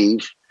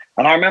sleeve.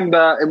 And I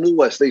remember in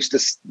Woolworths, they used to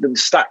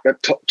stack the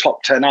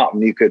top 10 up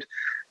and you could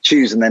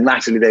choose. And then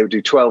latterly they would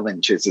do 12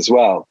 inches as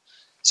well.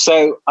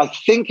 So I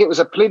think it was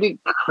a pretty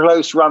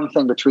close run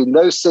thing between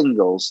those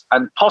singles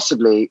and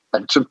possibly,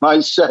 and to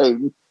my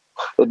shame,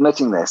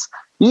 admitting this,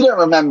 you don't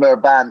remember a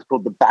band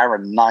called the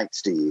Barron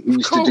Knights, do you? Who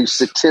used to do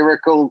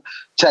satirical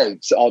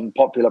takes on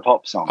popular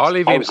pop songs. I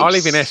live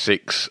in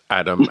Essex,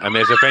 Adam, and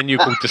there's a venue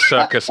called the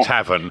Circus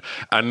Tavern,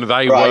 and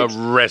they were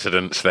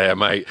residents there,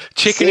 mate.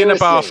 Chicken Seriously? In a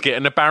basket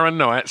and the Barron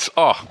Knights.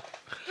 Oh.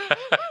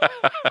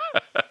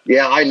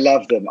 Yeah, I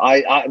love them.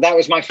 I that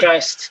was my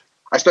first,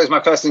 I suppose,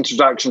 my first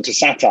introduction to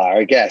satire,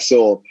 I guess,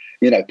 or,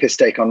 piss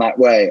take on that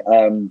way.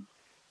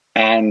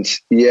 And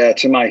yeah,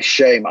 to my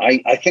shame,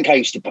 I think I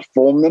used to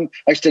perform them.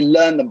 I used to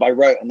learn them by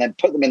rote and then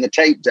put them in the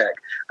tape deck.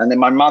 And then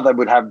my mother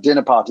would have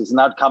dinner parties and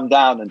I'd come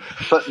down and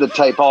put the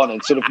tape on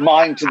and sort of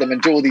mime to them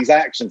and do all these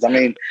actions. I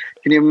mean,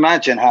 can you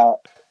imagine how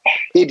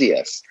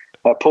hideous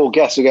poor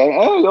guests would go,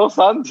 "Oh, your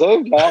son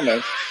too,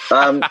 charming."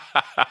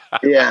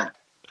 Yeah.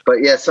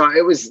 But yeah, so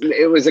it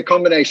was a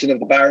combination of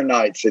the Barron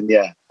Knights and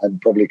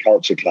probably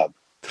Culture Club,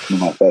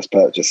 one of my first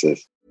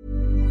purchases.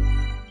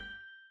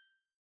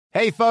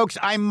 Hey, folks,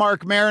 I'm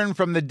Mark Maron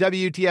from the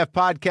WTF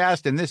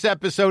Podcast, and this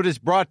episode is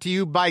brought to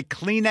you by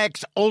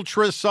Kleenex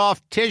Ultra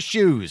Soft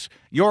Tissues,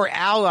 your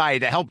ally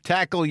to help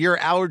tackle your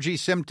allergy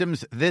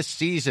symptoms this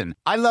season.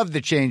 I love the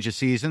change of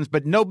seasons,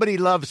 but nobody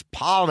loves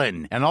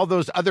pollen and all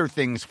those other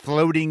things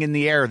floating in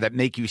the air that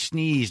make you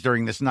sneeze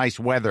during this nice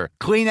weather.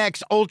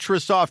 Kleenex Ultra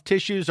Soft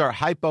Tissues are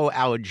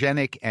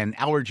hypoallergenic and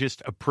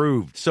allergist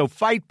approved, so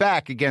fight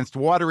back against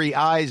watery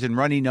eyes and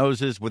runny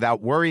noses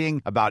without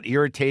worrying about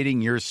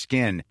irritating your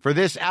skin. For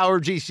this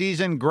allergy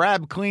season,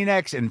 grab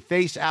Kleenex and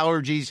face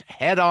allergies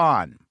head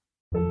on.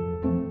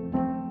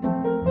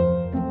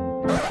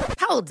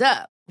 Hold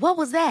up. What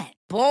was that?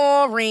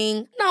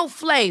 Boring. No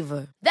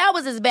flavor. That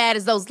was as bad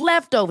as those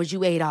leftovers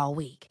you ate all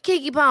week.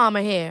 Keke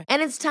Palmer here.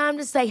 And it's time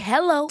to say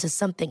hello to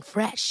something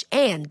fresh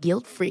and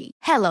guilt-free.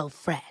 Hello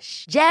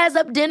Fresh. Jazz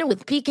up dinner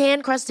with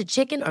pecan-crusted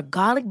chicken or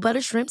garlic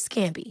butter shrimp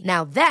scampi.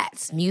 Now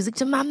that's music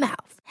to my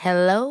mouth.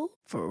 Hello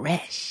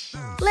Fresh.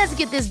 Let's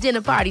get this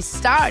dinner party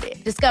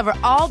started. Discover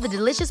all the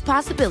delicious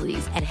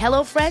possibilities at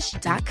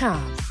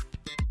HelloFresh.com.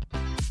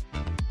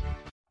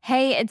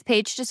 Hey, it's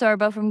Paige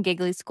DeSorbo from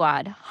Giggly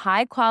Squad.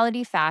 High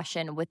quality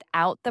fashion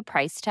without the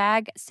price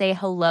tag. Say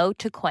hello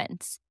to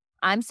Quince.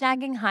 I'm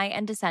snagging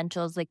high-end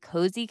essentials like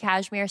cozy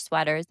cashmere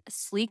sweaters,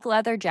 sleek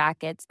leather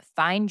jackets,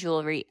 fine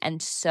jewelry,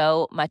 and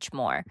so much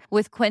more.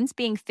 With Quince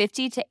being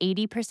 50 to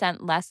 80%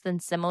 less than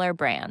similar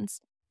brands.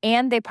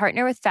 And they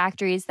partner with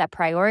factories that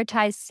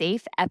prioritize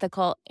safe,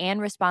 ethical, and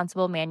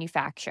responsible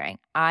manufacturing.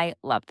 I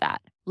love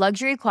that.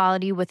 Luxury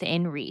quality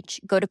within reach.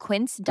 Go to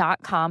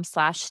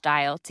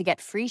quince.com/style to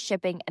get free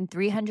shipping and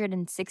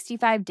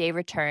 365-day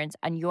returns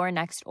on your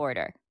next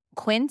order.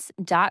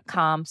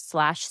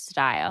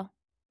 Quince.com/style.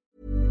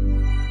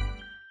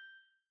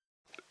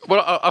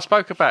 Well, I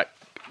spoke about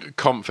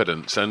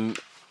confidence and,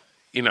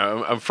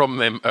 and from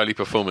them early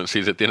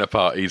performances at dinner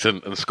parties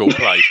and school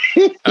plays,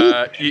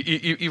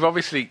 you've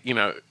obviously,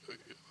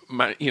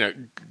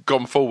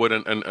 gone forward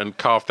and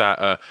carved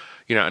out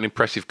an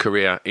impressive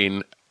career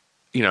in,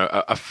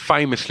 a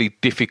famously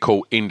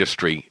difficult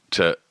industry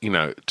to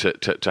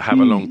have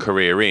a long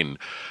career in.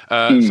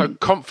 So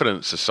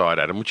confidence aside,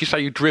 Adam, would you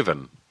say you're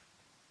driven?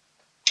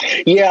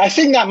 Yeah, I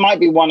think that might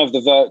be one of the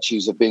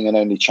virtues of being an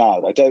only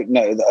child. I don't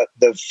know.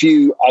 The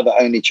few other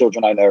only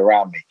children I know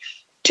around me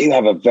do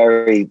have a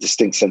very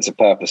distinct sense of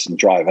purpose and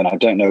drive, and I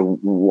don't know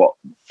what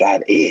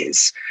that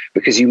is,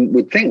 because you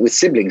would think with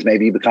siblings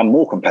maybe you become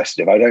more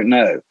competitive. I don't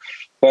know.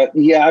 But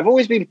yeah, I've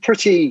always been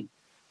pretty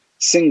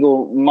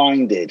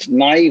single-minded,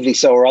 naively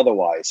so or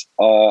otherwise.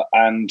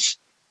 And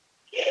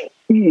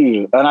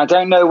I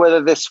don't know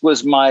whether this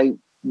was the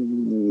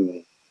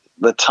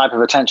type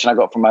of attention I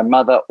got from my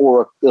mother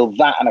or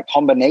that and a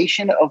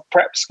combination of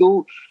prep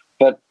school.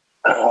 But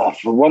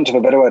for want of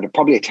a better word,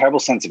 probably a terrible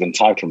sense of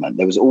entitlement.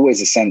 There was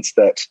always a sense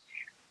that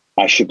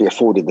I should be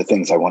afforded the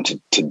things I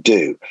wanted to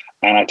do.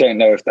 And I don't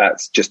know if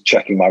that's just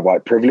checking my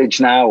white privilege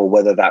now, or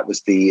whether that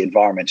was the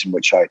environment in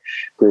which I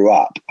grew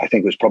up. I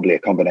think it was probably a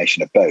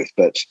combination of both.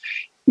 But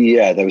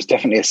yeah, there was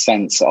definitely a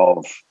sense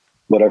of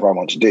whatever I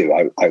want to do,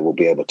 I will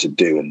be able to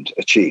do and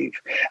achieve.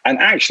 And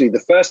actually, the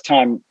first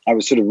time I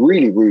was sort of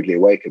really rudely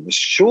awakened was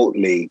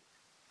shortly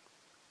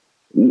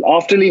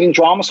after leaving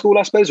drama school,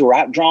 I suppose, or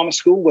at drama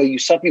school, where you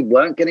suddenly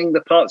weren't getting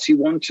the parts you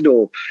wanted,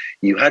 or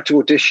you had to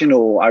audition,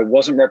 or I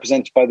wasn't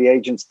represented by the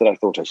agents that I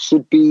thought I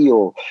should be,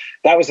 or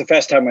that was the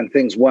first time when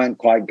things weren't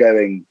quite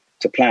going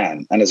to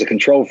plan. And as a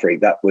control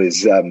freak, that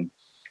was a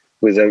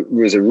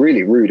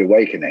really rude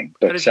awakening.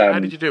 But how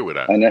did you deal with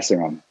that?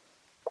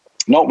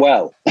 Not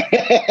well.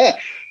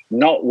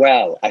 Not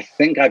well. I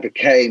think I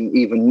became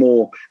even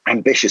more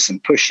ambitious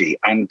and pushy,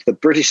 and the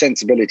British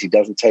sensibility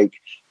doesn't take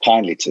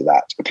kindly to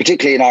that,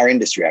 particularly in our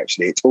industry.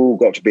 Actually, it's all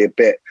got to be a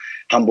bit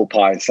humble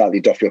pie and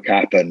slightly doff your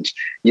cap, and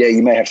yeah,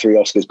 you may have 3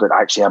 Oscars, but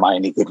actually, am I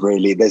any good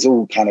really? There's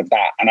all kind of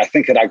that. And I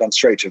think had I gone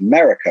straight to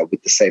America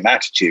with the same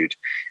attitude,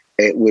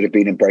 it would have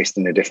been embraced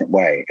in a different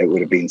way. It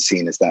would have been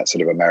seen as that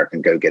sort of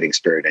American go-getting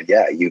spirit. And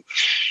yeah,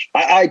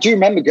 I do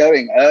remember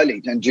going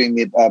early and doing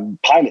the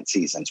pilot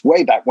seasons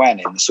way back when,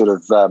 in the sort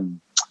of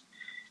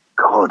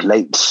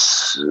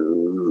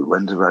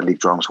when did I leave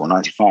drama school?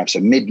 95, so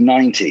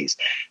mid-90s.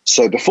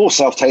 So before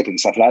self-taping,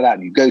 stuff like that,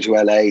 and you'd go to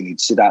LA and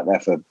you'd sit out there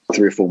for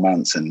 3 or 4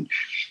 months and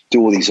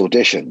do all these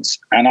auditions.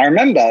 And I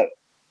remember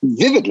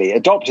vividly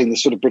adopting the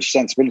sort of British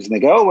sensibility, and they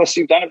go, oh, well,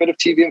 so you've done a bit of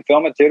TV and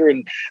film and theatre,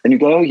 and you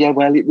go, oh yeah,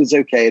 well, it was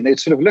okay. And they'd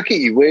sort of look at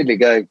you weirdly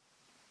going,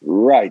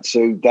 right,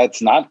 so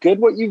that's not good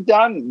what you've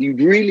done. You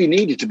really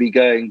needed to be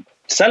going,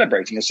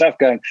 celebrating yourself,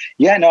 going,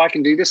 yeah, no, I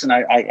can do this, and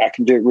I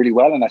can do it really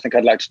well, and I think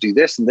I'd like to do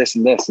this and this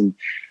and this. And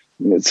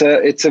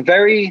it's a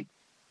very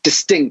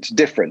distinct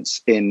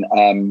difference in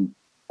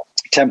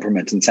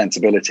temperament and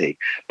sensibility.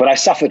 But I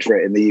suffered for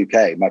it in the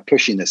UK. My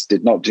pushiness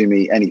did not do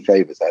me any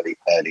favours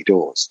early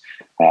doors.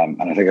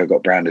 And I think I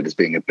got branded as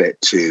being a bit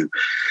too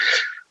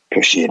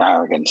pushy and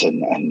arrogant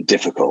and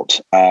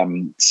difficult.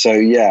 So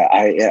yeah,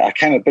 I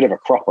came a bit of a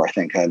cropper, I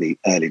think,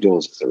 early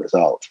doors as a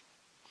result.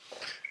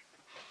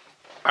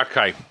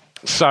 Okay.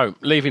 So,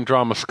 leaving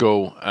drama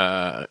school,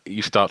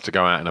 you start to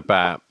go out and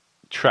about.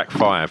 Track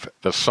 5,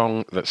 the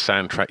song that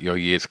soundtracked your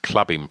year's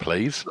clubbing,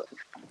 please.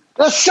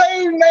 There's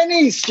so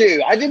many,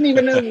 Stu. I didn't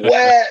even know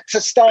where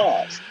to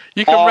start.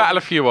 You can rattle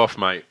a few off,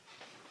 mate.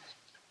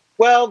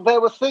 Well, there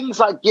were things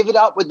like Give It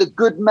Up with the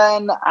Good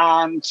Men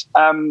and,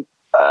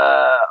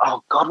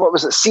 what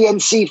was it?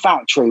 CNC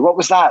Factory. What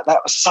was that? That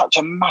was such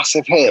a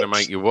massive hit. Gonna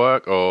Make You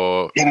Work,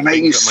 or Gonna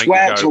Make You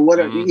Sweat, or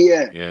whatever.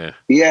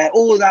 Yeah,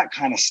 all of that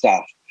kind of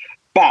stuff.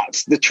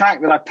 But the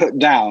track that I put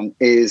down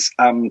is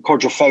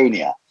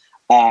Quadrophonia.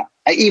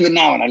 Even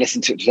now, when I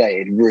listen to it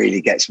today, it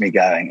really gets me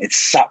going. It's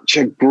such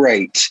a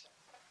great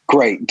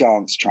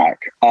dance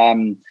track.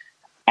 And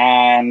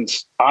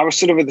I was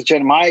sort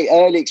of my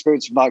early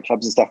experience with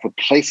nightclubs and stuff were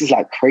places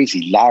like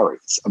Crazy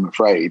Larry's, I'm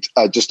afraid,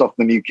 just off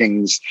the New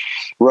Kings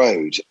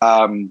Road.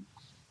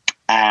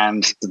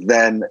 And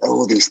then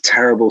all these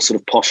terrible sort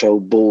of posh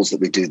old balls that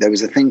we do. There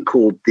was a thing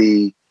called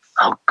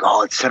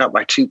set up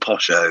by 2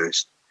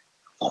 poshos.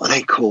 What were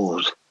they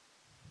called?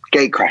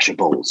 Gatecrasher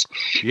balls.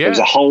 Yeah. There was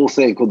a whole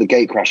thing called the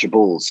Gatecrasher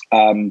balls.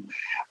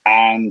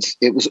 And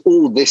it was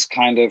all this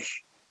kind of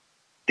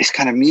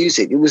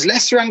music. It was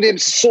less around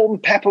it. Salt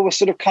and Pepper was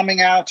sort of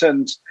coming out.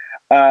 And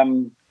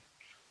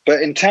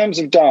but in terms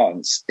of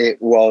dance, it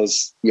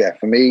was,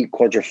 for me,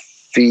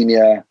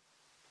 Quadrophenia.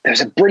 There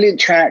was a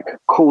brilliant track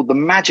called The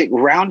Magic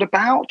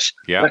Roundabout.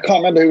 Yeah. I can't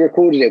remember who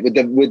recorded it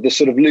with the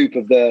sort of loop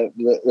of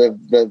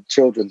the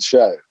children's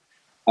show.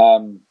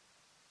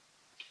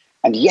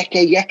 And Yeke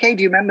Yeke,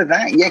 do you remember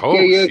that? Yeke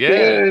Yeke,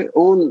 yeah.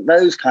 All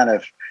those kind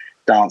of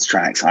dance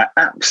tracks I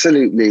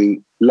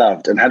absolutely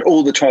loved and had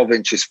all the 12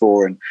 inches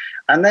for.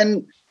 And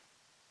then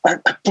I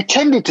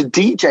pretended to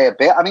DJ a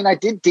bit. I mean, I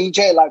did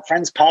DJ at like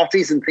friends'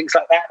 parties and things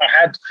like that. And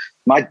I had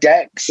my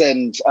decks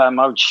and I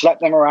would schlep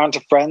them around to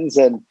friends.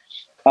 And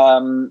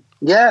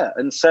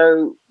and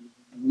so,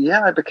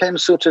 I became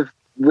sort of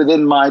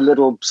within my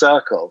little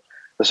circle,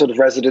 a sort of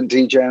resident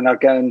DJ, and I'd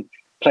go and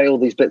play all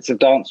these bits of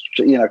dance,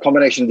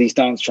 combination of these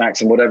dance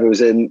tracks and whatever was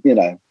in,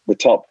 the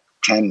top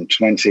 10,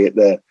 20 at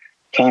the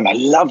time. I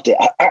loved it.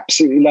 I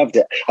absolutely loved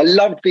it. I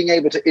loved being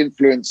able to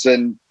influence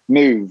and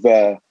move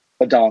a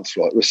dance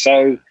floor. It was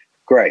so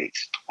great.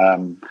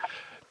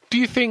 Do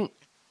you think,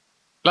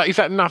 is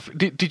that enough?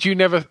 Did you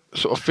never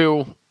sort of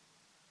feel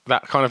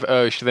that kind of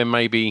urge to then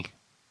maybe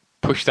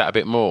push that a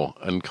bit more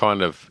and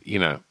kind of,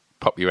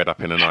 pop your head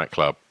up in a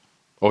nightclub?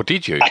 Or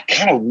did you? I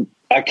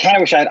kind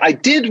of wish I had. I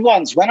did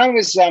once when I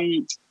was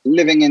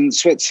living in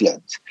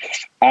Switzerland.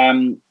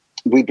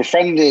 We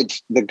befriended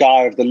the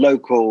guy of the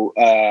local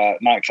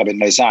nightclub in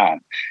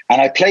Lausanne,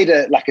 and I played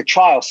a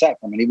trial set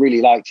for him, and he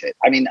really liked it.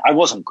 I mean, I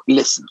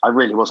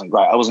really wasn't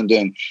great. I wasn't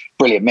doing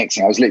brilliant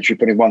mixing. I was literally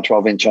putting 1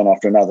 12-inch on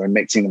after another and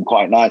mixing them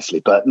quite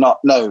nicely, but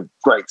no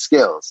great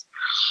skills.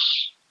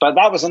 But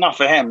that was enough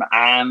for him.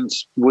 And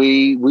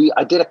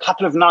I did a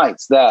couple of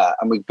nights there,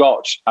 and we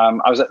got,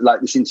 I was at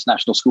like this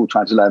international school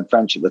trying to learn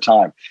French at the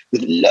time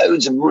with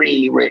loads of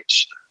really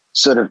rich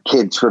sort of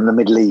kids from the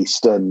Middle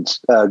East and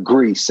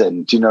Greece.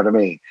 And do you know what I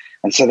mean?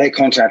 And so they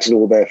contacted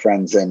all their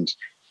friends, and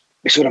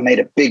we sort of made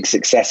a big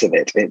success of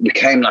it. It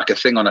became like a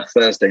thing on a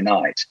Thursday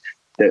night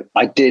that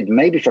I did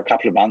maybe for a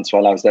couple of months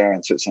while I was there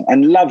in Switzerland,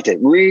 and loved it.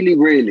 Really,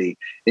 really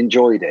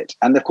enjoyed it.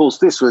 And of course,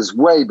 this was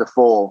way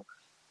before,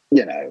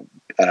 you know,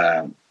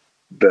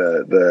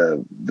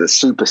 the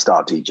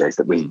superstar DJs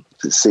that we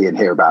see and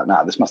hear about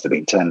now. This must have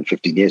been 10,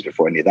 15 years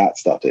before any of that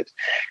started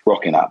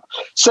rocking up.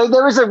 So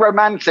there is a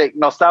romantic,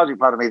 nostalgic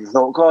part of me that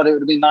thought, God, it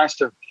would have been nice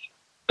to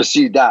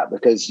pursue that,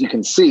 because you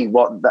can see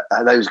what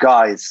those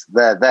guys,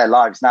 their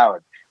lives now,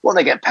 and what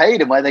they get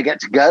paid and where they get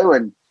to go.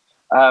 And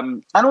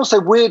also,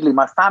 weirdly,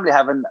 my family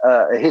have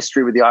a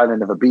history with the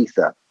island of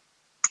Ibiza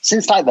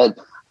since like the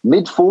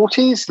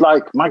mid-40s.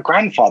 Like my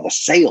grandfather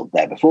sailed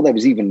there before there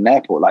was even an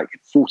airport, like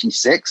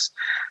 46,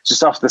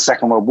 just after the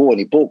Second World War. And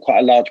he bought quite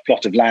a large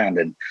plot of land.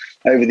 And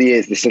over the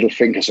years, this little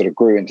finca sort of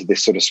grew into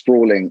this sort of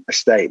sprawling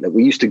estate that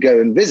we used to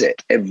go and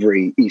visit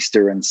every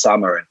Easter and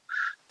summer.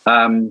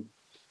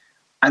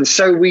 And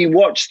so we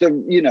watched the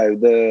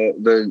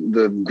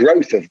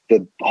growth of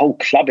the whole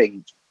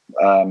clubbing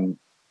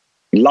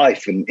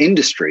life and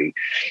industry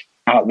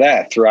out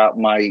there throughout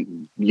my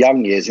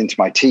young years into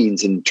my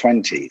teens and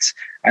 20s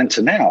and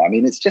to now. I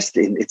mean,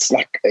 it's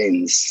like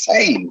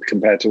insane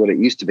compared to what it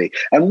used to be.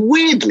 And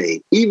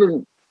weirdly,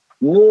 even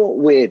more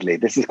weirdly,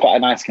 this is quite a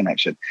nice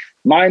connection.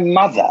 My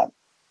mother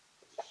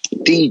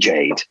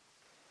DJ'd,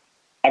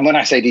 and when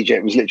I say DJ,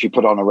 it was literally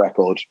put on a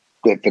record.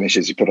 It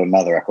finishes, you put on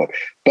another record.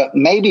 But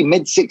maybe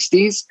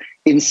mid-60s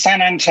in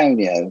San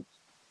Antonio,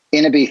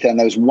 in Ibiza, and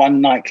there was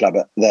one nightclub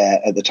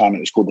there at the time. It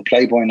was called the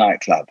Playboy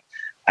Nightclub.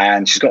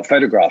 And she's got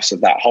photographs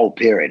of that whole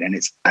period, and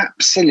it's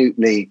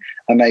absolutely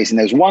amazing.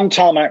 There's one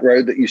tarmac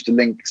road that used to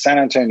link San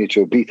Antonio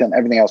to Ibiza, and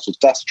everything else was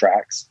dust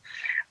tracks.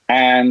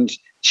 And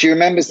she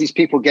remembers these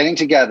people getting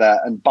together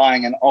and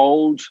buying an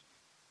old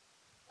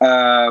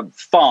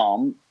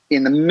farm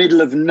in the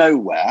middle of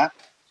nowhere,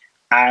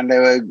 and they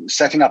were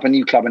setting up a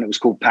new club, and it was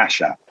called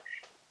Pasha.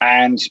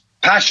 And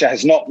Pasha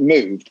has not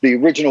moved. The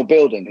original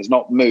building has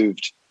not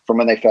moved from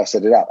when they first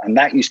set it up. And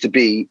that used to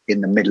be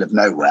in the middle of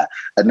nowhere.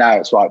 And now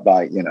it's right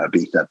by,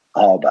 Ibiza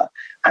Harbour.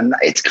 And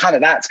that's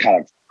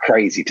kind of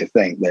crazy to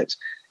think that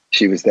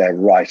she was there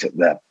right at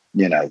the,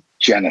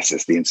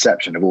 genesis, the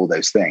inception of all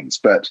those things.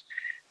 But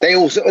they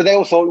all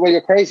thought, well,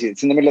 you're crazy.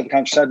 It's in the middle of the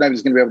countryside.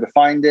 Nobody's going to be able to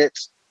find it.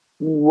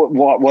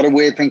 What a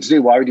weird thing to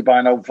do. Why would you buy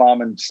an old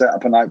farm and set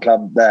up a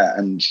nightclub there?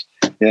 And,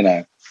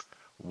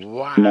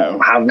 wow.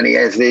 How many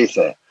years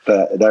later?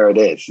 But there it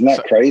is. Isn't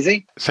that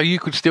crazy? So you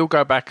could still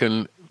go back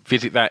and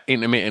visit that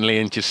intermittently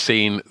and just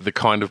seeing the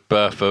kind of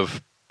birth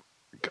of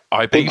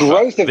Ibiza, the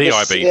growth of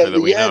Ibiza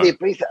that we know. The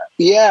Ibiza.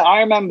 Yeah, I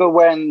remember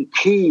when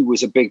Coup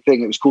was a big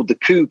thing. It was called the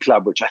Coup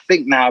Club, which I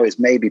think now is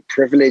maybe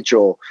Privilege,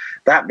 or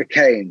that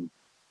became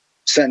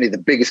certainly the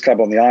biggest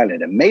club on the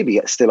island, and maybe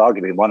it's still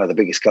arguably one of the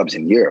biggest clubs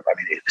in Europe. I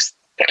mean, it was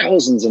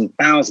thousands and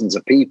thousands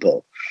of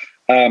people.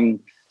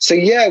 So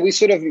yeah, we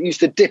sort of used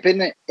to dip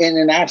in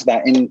and out of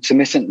that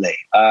intermittently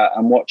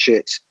and watch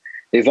it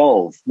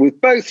evolve with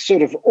both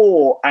sort of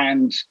awe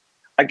and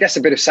I guess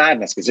a bit of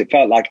sadness, because it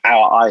felt like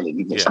our island,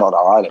 even if it's not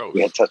our island,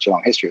 we had such a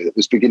long history that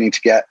was beginning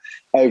to get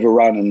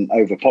overrun and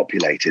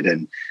overpopulated.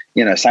 And,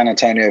 San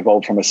Antonio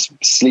evolved from a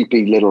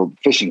sleepy little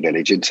fishing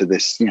village into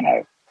this,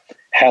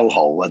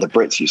 hellhole where the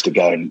Brits used to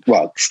go and,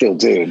 well, still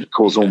do, and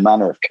cause all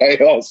manner of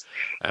chaos.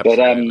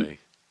 Absolutely. But,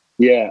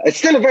 yeah, it's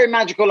still a very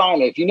magical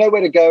island. If you know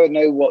where to go and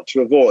know what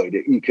to avoid,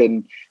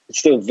 it's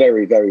still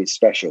very, very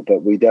special,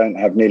 but we don't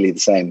have nearly the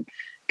same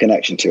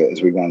connection to it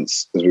as we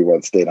once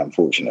did,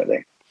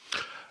 unfortunately.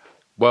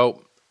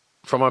 Well,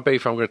 from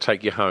Ibiza, I'm going to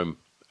take you home.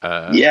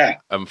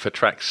 And for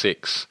track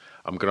 6,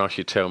 I'm going to ask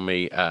you to tell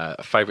me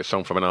a favourite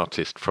song from an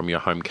artist from your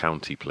home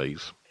county,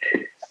 please.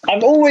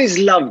 I've always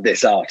loved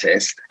this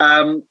artist.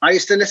 I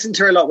used to listen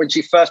to her a lot when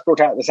she first brought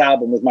out this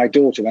album with my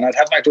daughter. When I'd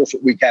have my daughter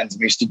at weekends,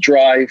 we used to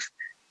drive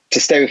to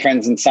stay with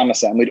friends in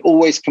Somerset, and we'd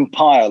always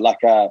compile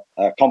like a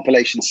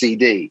compilation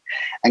CD.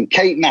 And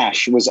Kate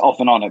Nash was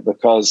often on it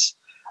because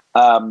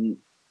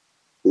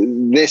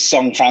this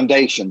song,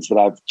 Foundations, that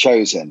I've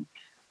chosen,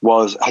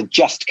 had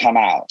just come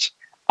out.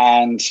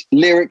 And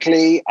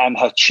lyrically, and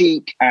her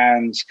cheek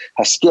and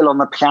her skill on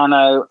the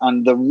piano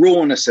and the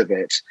rawness of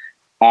it,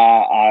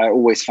 I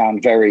always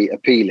found very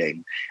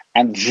appealing.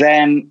 And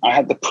then I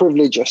had the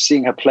privilege of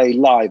seeing her play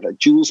live at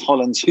Jools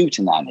Holland's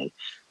Hootenanny.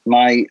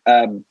 My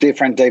dear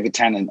friend David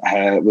Tennant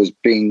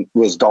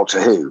was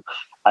Doctor Who,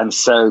 and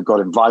so got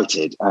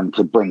invited and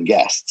could bring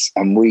guests.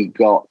 And we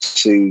got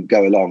to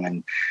go along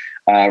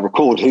and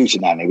record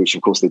Hootenanny, which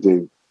of course they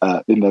do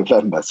in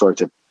November. Sorry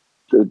to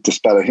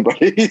dispel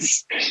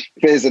anybody's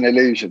fears and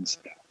illusions.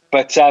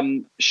 But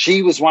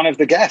she was one of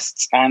the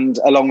guests, and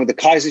along with the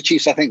Kaiser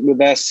Chiefs, I think, were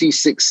there.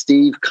 C6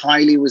 Steve,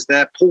 Kylie was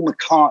there, Paul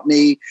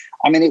McCartney.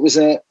 I mean, it was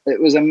a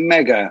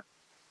mega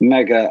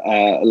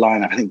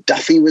lineup. I think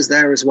Duffy was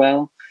there as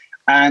well.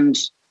 And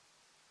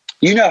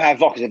you know how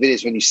evocative it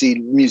is when you see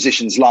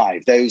musicians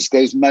live.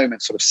 Those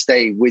moments sort of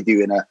stay with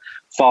you in a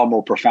far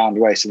more profound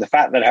way. So the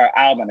fact that her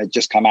album had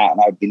just come out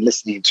and I'd been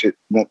listening to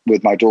it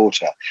with my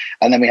daughter,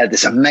 and then we had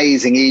this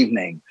amazing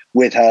evening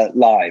with her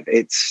live,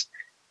 it's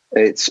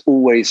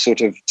always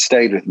sort of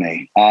stayed with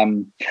me.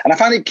 And I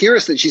find it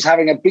curious that she's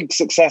having a big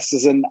success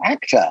as an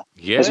actor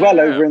as well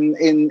over in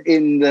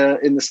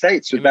the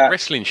States with that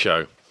wrestling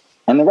show.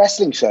 And the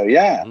wrestling show,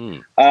 yeah.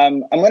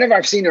 And whenever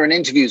I've seen her in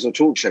interviews or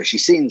talk shows, she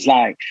seems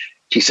like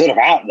she's sort of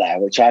out there,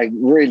 which I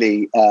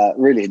really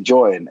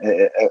enjoy, and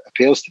it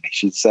appeals to me.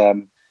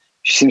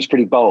 She seems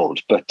pretty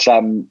bold, but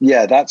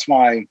that's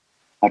why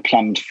I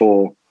planned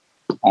for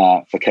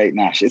Kate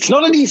Nash. It's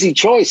not an easy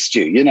choice,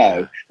 Stu. You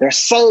know, there's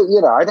so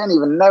I don't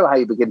even know how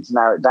you begin to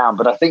narrow it down,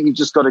 but I think you've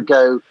just got to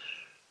go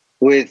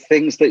with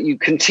things that you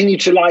continue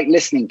to like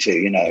listening to.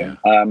 You know.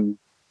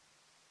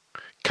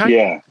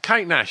 Yeah.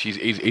 Kate Nash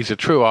is a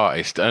true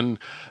artist, and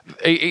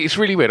it's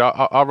really weird.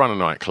 I run a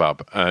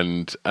nightclub,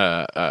 and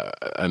I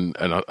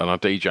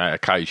DJ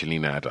occasionally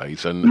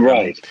nowadays, and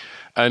right.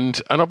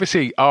 And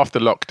obviously after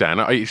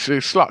lockdown,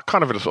 it's like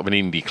kind of a sort of an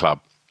indie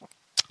club,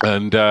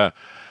 and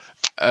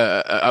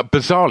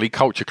bizarrely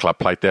Culture Club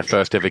played their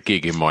first ever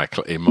gig in my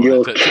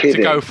to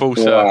go full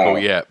circle.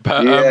 Wow.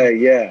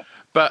 But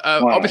But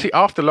Wow. obviously,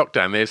 after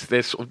lockdown,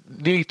 there's sort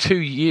of nearly 2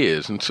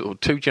 years and sort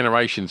of 2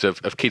 generations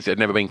of kids that had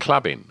never been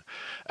clubbing,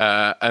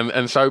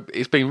 and so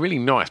it's been really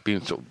nice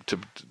being sort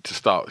of to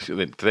start for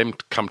them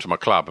to come to my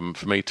club and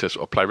for me to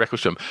sort of play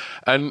records to them,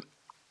 and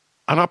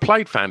I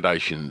played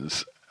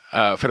Foundations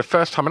for the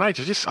first time in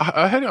ages.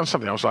 I heard it on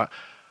something. I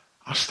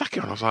stuck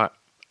it on. I was like,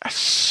 that's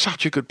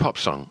such a good pop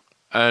song,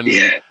 and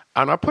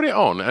I put it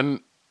on, and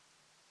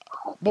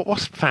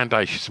what's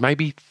Foundations?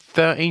 Maybe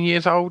 13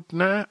 years old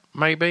now,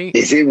 maybe.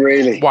 Is it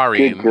really?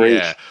 Worrying,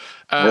 yeah.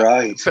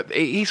 Right. But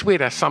it is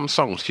weird how some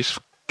songs just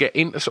get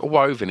sort of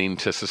woven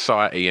into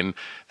society, and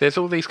there's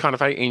all these kind of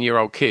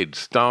 18-year-old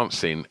kids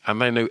dancing,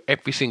 and they know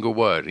every single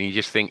word, and you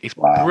just think it's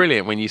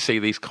brilliant when you see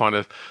these kind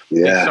of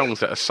these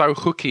songs that are so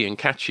hooky and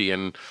catchy,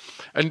 and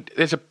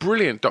there's a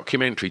brilliant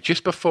documentary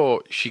just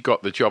before she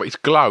got the job. It's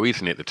Glow,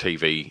 isn't it, the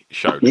TV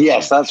show?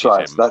 Yes, that's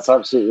right. That's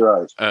absolutely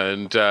right.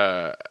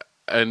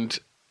 And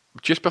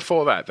just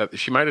before that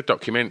she made a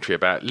documentary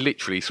about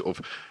literally sort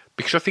of,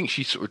 because I think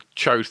she sort of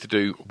chose to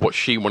do what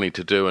she wanted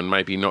to do and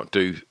maybe not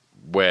do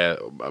what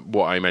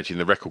I imagine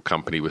the record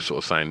company was sort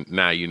of saying,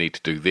 now you need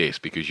to do this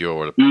because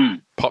you're a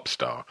pop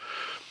star.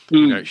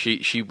 You know,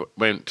 she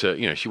went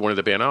to, she wanted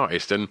to be an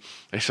artist, and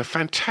it's a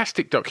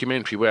fantastic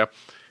documentary where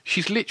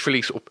she's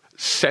literally sort of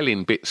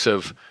selling bits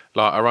of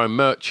like her own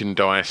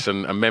merchandise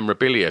and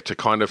memorabilia to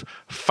kind of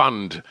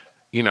fund,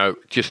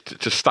 just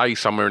to stay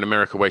somewhere in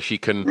America where she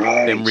can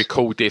then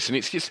record this. And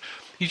it's just,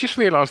 you just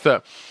realise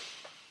that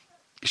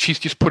she's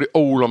just put it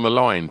all on the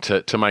line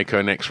to make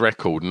her next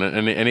record.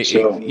 And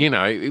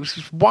it was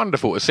just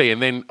wonderful to see.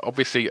 And then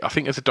obviously, I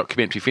think as the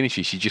documentary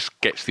finishes, she just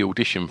gets the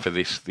audition for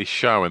this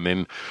show. And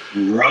then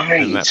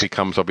and that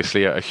becomes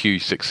obviously a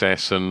huge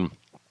success. And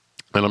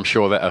I'm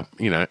sure that,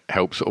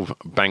 helps sort of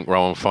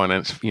bankroll and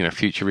finance,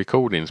 future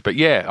recordings. But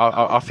yeah,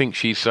 I think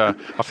she's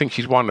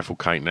wonderful,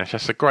 Kate Nash.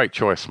 That's a great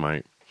choice,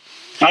 mate.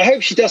 I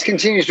hope she does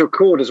continue to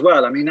record as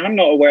well. I mean, I'm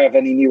not aware of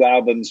any new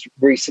albums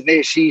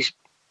recently. She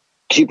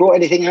brought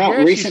anything out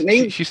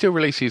recently? She still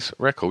releases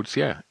records.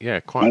 Yeah,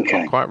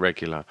 quite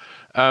regular.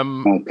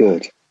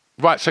 Good.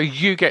 Right, so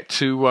you get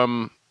to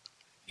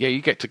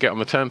get on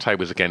the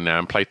turntables again now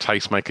and play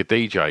Tastemaker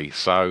DJ.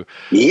 So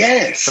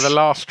yes, for the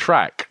last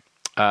track,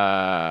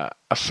 a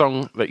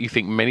song that you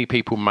think many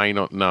people may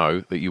not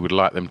know that you would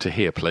like them to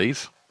hear,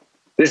 please.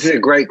 This is a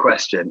great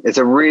question. It's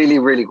a really,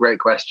 really great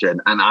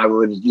question. And I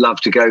would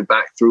love to go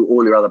back through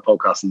all your other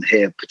podcasts and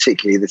hear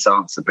particularly this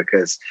answer,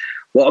 because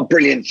what a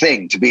brilliant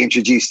thing to be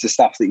introduced to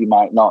stuff that you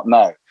might not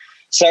know.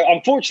 So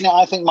unfortunately,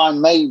 I think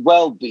mine may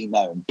well be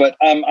known, but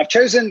I've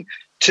chosen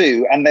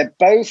two, and they're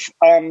both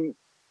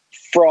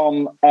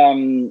from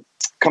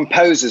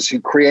composers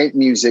who create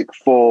music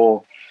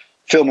for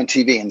film and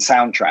TV and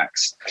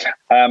soundtracks.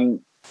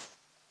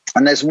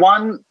 And there's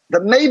one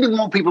that maybe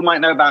more people might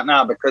know about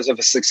now because of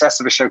a success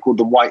of a show called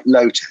The White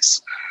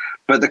Lotus.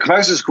 But the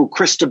composer is called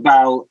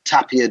Cristobal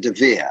Tapia de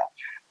Villa.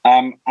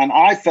 And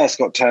I first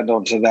got turned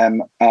on to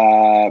them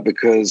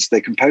because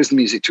they composed the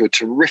music to a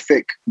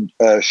terrific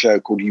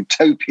show called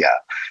Utopia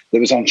that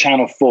was on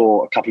Channel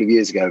 4 a couple of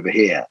years ago over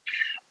here.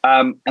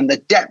 And the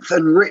depth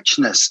and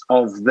richness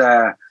of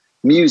their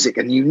music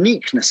and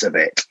uniqueness of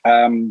it,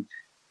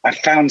 I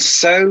found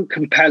so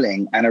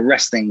compelling and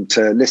arresting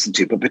to listen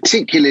to, but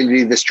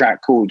particularly this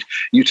track called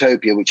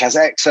Utopia, which has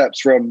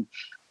excerpts from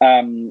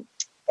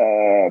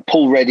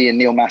Paul Reddy and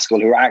Neil Maskell,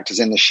 who are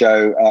actors in the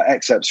show,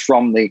 excerpts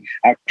from the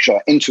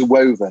actual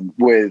interwoven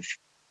with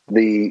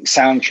the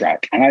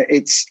soundtrack. And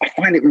I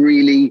find it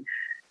really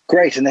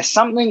great. And there's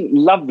something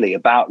lovely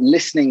about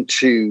listening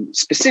to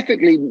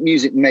specifically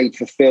music made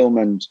for film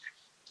and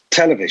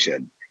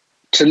television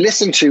to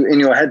listen to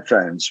in your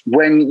headphones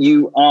when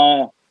you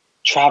are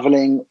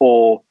traveling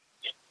or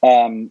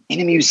in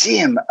a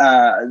museum.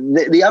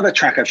 The other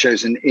track I've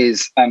chosen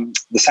is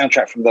the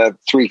soundtrack from the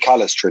Three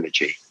Colors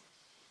trilogy.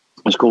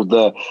 It's called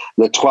the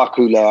Trois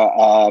Couleurs,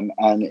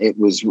 and it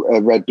was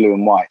red, blue,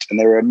 and white. And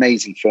they were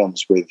amazing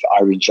films with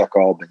Irene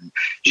Jacob and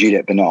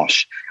Juliette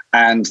Binoche.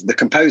 And the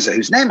composer,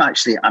 whose name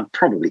actually I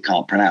probably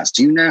can't pronounce.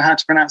 Do you know how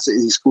to pronounce it?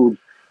 He's called...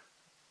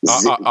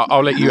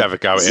 I'll let you have a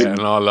go at it,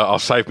 and I'll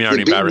save my own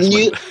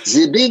embarrassment.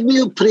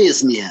 Zbigniew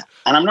Przesmyr.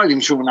 And I'm not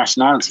even sure what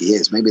nationality he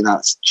is. Maybe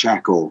that's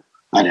Czech or...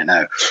 I don't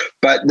know.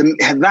 But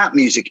that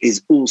music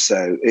is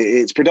also...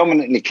 It's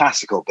predominantly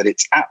classical, but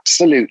it's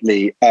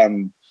absolutely...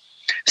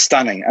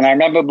 stunning. And I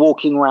remember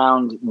walking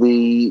around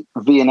the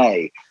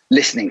V&A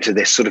listening to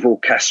this sort of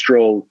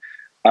orchestral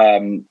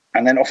and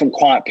then often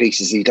quiet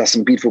pieces. He does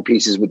some beautiful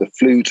pieces with a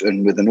flute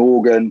and with an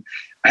organ.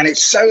 And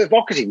it's so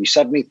evocative. You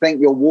suddenly think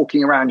you're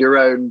walking around your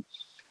own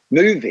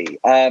movie.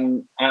 I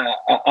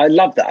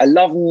love that. I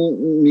love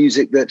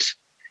music that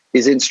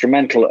is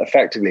instrumental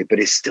effectively, but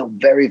is still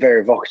very,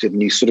 very evocative.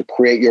 And you sort of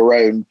create your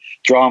own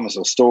dramas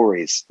or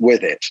stories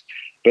with it.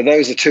 But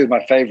those are two of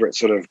my favorite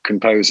sort of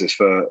composers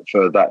for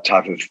that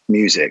type of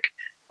music.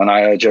 And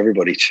I urge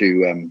everybody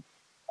to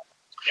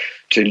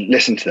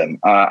listen to them.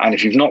 And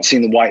if you've not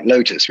seen The White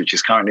Lotus, which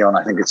is currently on,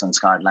 I think it's on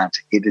Sky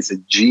Atlantic, it is a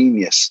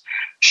genius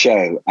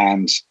show.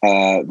 And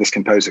this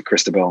composer,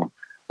 Cristobal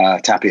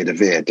Tapia de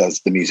Veer,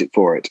 does the music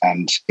for it.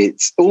 And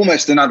it's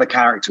almost another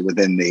character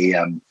within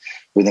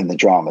the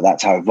drama.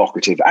 That's how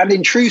evocative and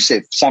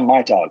intrusive, some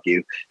might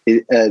argue,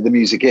 the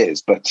music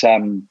is. But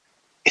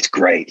it's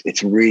great.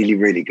 It's really,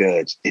 really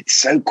good. It's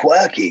so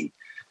quirky.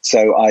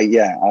 So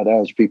I'd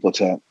urge people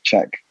to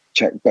check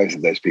both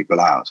of those people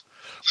out.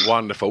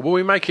 Wonderful. Well,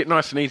 we make it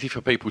nice and easy for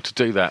people to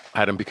do that,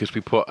 Adam, because we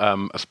put a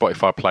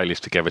Spotify playlist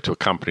together to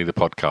accompany the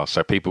podcast,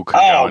 so people can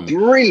go and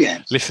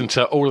brilliant. Listen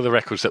to all of the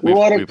records that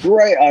we've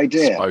great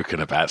idea. Spoken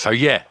about. So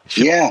yeah.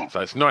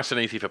 So it's nice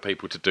and easy for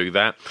people to do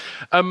that.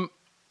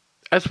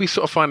 As we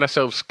sort of find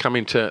ourselves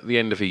coming to the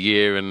end of a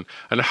year, and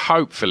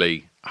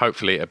hopefully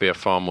it'll be a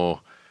far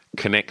more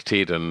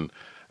connected and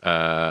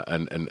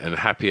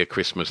happier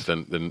Christmas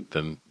than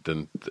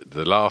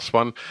the last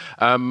one.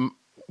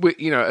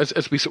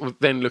 As we sort of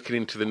then looking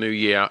into the new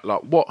year,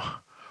 like what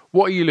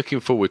are you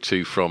looking forward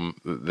to from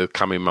the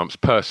coming months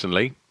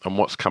personally, and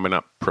what's coming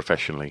up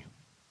professionally?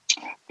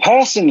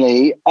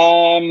 Personally,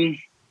 I'm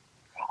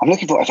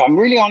looking for. If I'm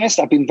really honest,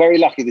 I've been very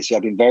lucky this year.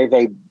 I've been very,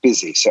 very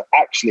busy. So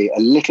actually, a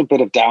little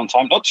bit of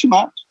downtime, not too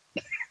much,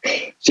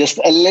 just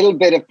a little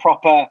bit of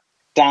proper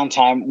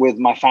downtime with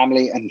my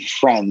family and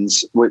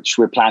friends, which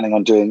we're planning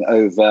on doing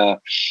over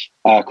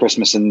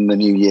Christmas and the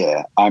New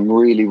Year. I'm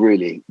really,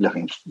 really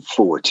looking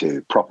forward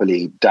to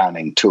properly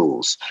downing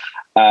tools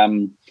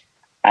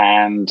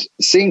and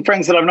seeing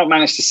friends that I've not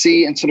managed to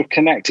see and sort of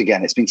connect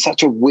again. It's been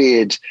such a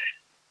weird,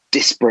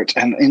 disparate,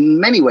 and in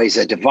many ways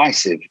a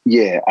divisive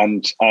year.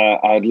 And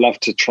I'd love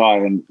to try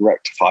and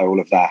rectify all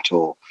of that,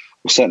 or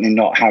certainly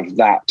not have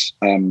that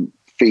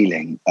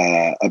feeling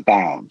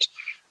abound.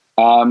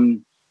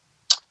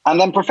 And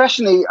then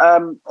professionally,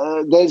 I'm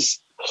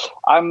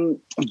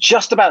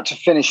just about to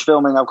finish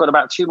filming. I've got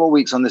about 2 more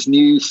weeks on this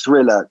new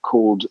thriller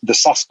called The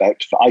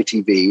Suspect for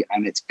ITV,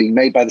 and it's being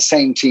made by the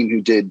same team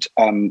who did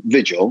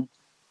Vigil.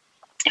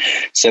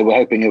 So we're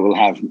hoping it will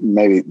have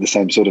maybe the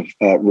same sort of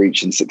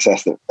reach and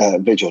success that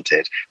Vigil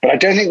did. But I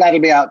don't think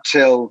that'll be out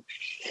till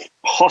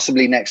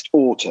possibly next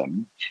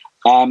autumn.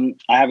 I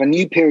have a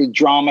new period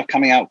drama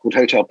coming out called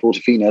Hotel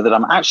Portofino that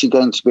I'm actually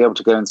going to be able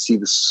to go and see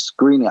the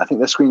screening. I think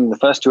they're screening the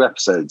first 2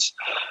 episodes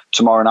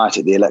tomorrow night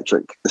at the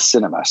Electric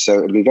Cinema. So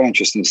it'll be very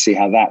interesting to see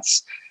how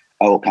that's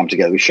all come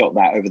together. We shot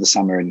that over the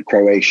summer in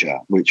Croatia,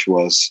 which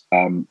was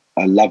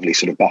a lovely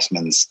sort of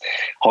busman's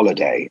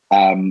holiday.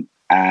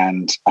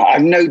 And I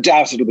have no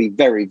doubt it'll be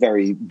very,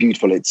 very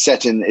beautiful. It's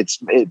set in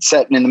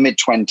the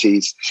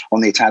mid-20s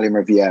on the Italian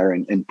Riviera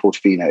in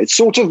Portofino. It's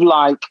sort of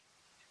like,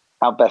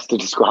 how best to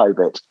describe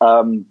it?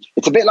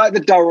 It's a bit like the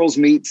Durrells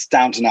meets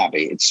Downton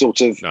Abbey. It's sort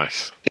of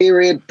nice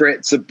period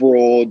Brits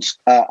abroad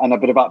and a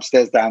bit of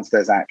upstairs,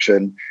 downstairs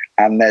action.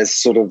 And there's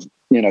sort of,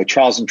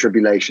 trials and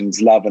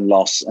tribulations, love and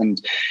loss. And,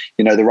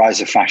 the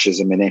rise of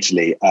fascism in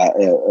Italy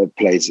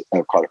plays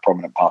quite a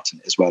prominent part in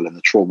it as well, and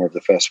the trauma of the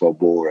First World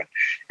War. And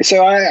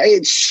so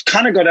it's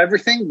kind of got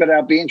everything, but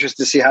I'll be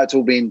interested to see how it's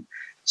all been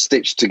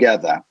stitched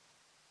together.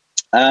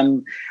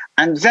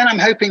 And then I'm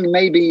hoping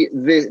maybe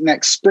the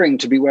next spring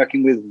to be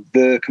working with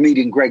the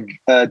comedian Greg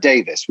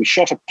Davis. We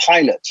shot a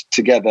pilot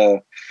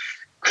together,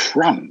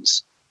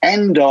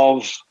 end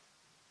of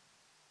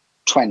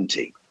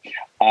 20.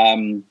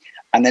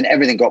 And then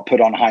everything got put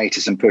on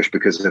hiatus and pushed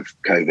because of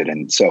COVID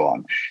and so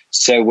on.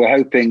 So we're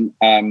hoping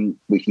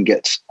we can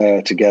get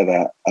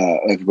together,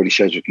 everybody's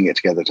schedule can get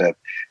together to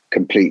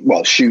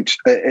shoot.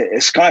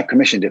 Sky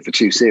commissioned it for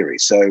 2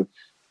 series. So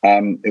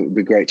it would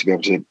be great to be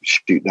able to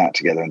shoot that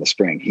together in the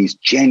spring. He's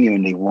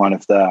genuinely one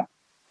of the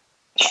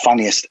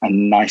funniest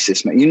and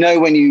nicest men.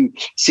 When you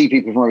see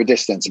people from a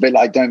distance, a bit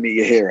like Don't Meet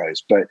Your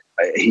Heroes, but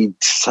he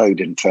so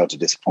didn't fail to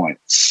disappoint.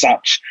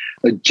 Such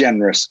a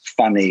generous,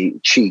 funny,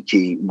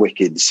 cheeky,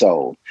 wicked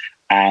soul.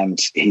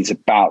 and he's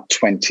about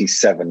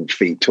 27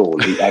 feet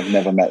tall. I've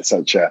never met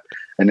such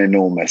an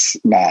enormous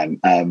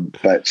man,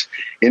 but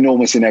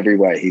enormous in every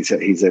way.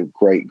 He's a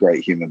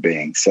great human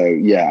being. So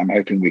yeah, I'm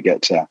hoping we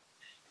get to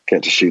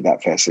shoot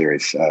that first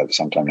series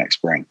sometime next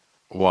spring.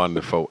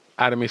 Wonderful.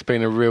 Adam, it's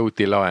been a real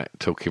delight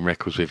talking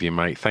records with you,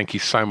 mate. Thank you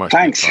so much.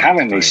 Thanks for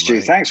having me, Stu.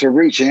 Mate. Thanks for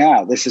reaching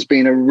out. This has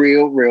been a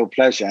real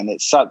pleasure, and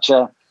it's such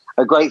a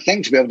great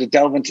thing to be able to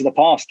delve into the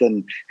past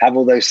and have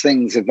all those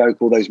things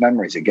evoke all those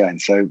memories again.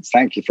 So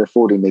thank you for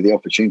affording me the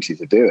opportunity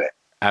to do it.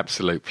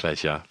 Absolute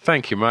pleasure.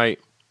 Thank you, mate.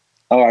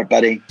 All right,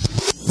 buddy.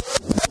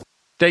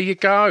 There you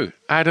go.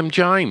 Adam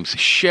James,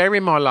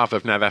 sharing my love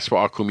of Now That's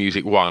What I Call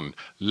Music 1.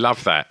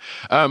 Love that.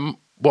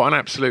 What an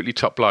absolutely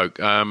top bloke.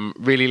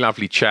 Really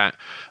lovely chat.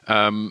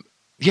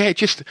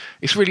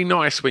 It's really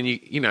nice when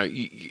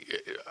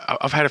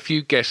I've had a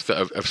few guests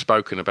that have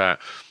spoken about,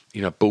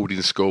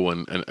 boarding school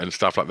and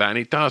stuff like that. And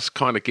it does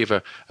kind of give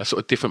a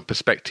sort of different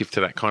perspective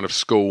to that kind of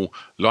school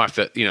life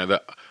that,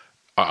 that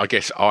I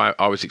guess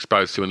I was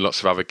exposed to and lots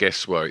of other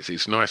guests were.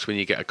 It's nice when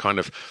you get a kind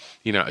of,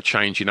 a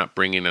change in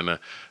upbringing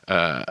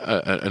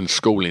and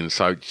schooling.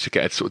 So to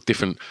get a sort of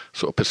different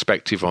sort of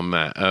perspective on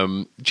that.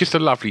 Just a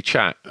lovely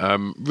chat.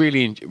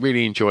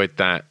 Really enjoyed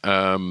that.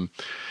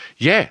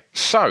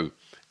 So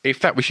if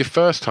that was your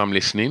first time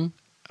listening,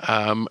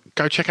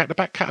 go check out the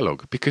back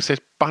catalogue, because there's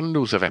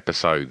bundles of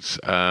episodes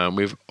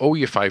with all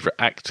your favourite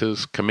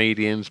actors,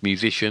 comedians,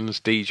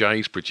 musicians,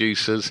 DJs,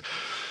 producers,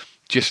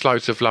 just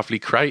loads of lovely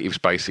creatives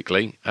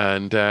basically,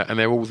 and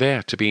they're all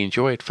there to be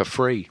enjoyed for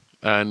free.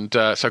 And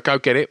so go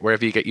get it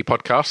wherever you get your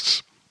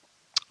podcasts,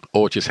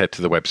 or just head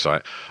to the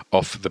website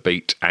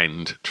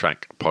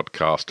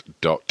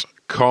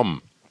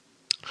offthebeatandtrackpodcast.com.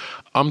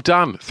 I'm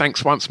done.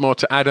 Thanks once more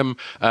to Adam.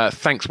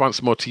 Thanks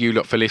once more to you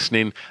lot for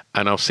listening,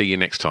 and I'll see you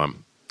next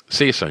time.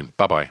 See you soon.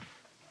 Bye-bye.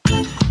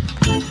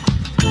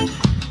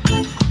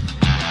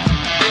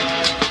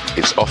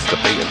 It's Off the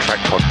Beat and Track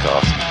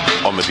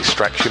podcast on the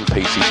Distraction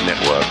Pieces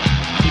Network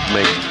with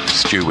me,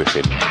 Stu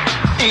Whiffen.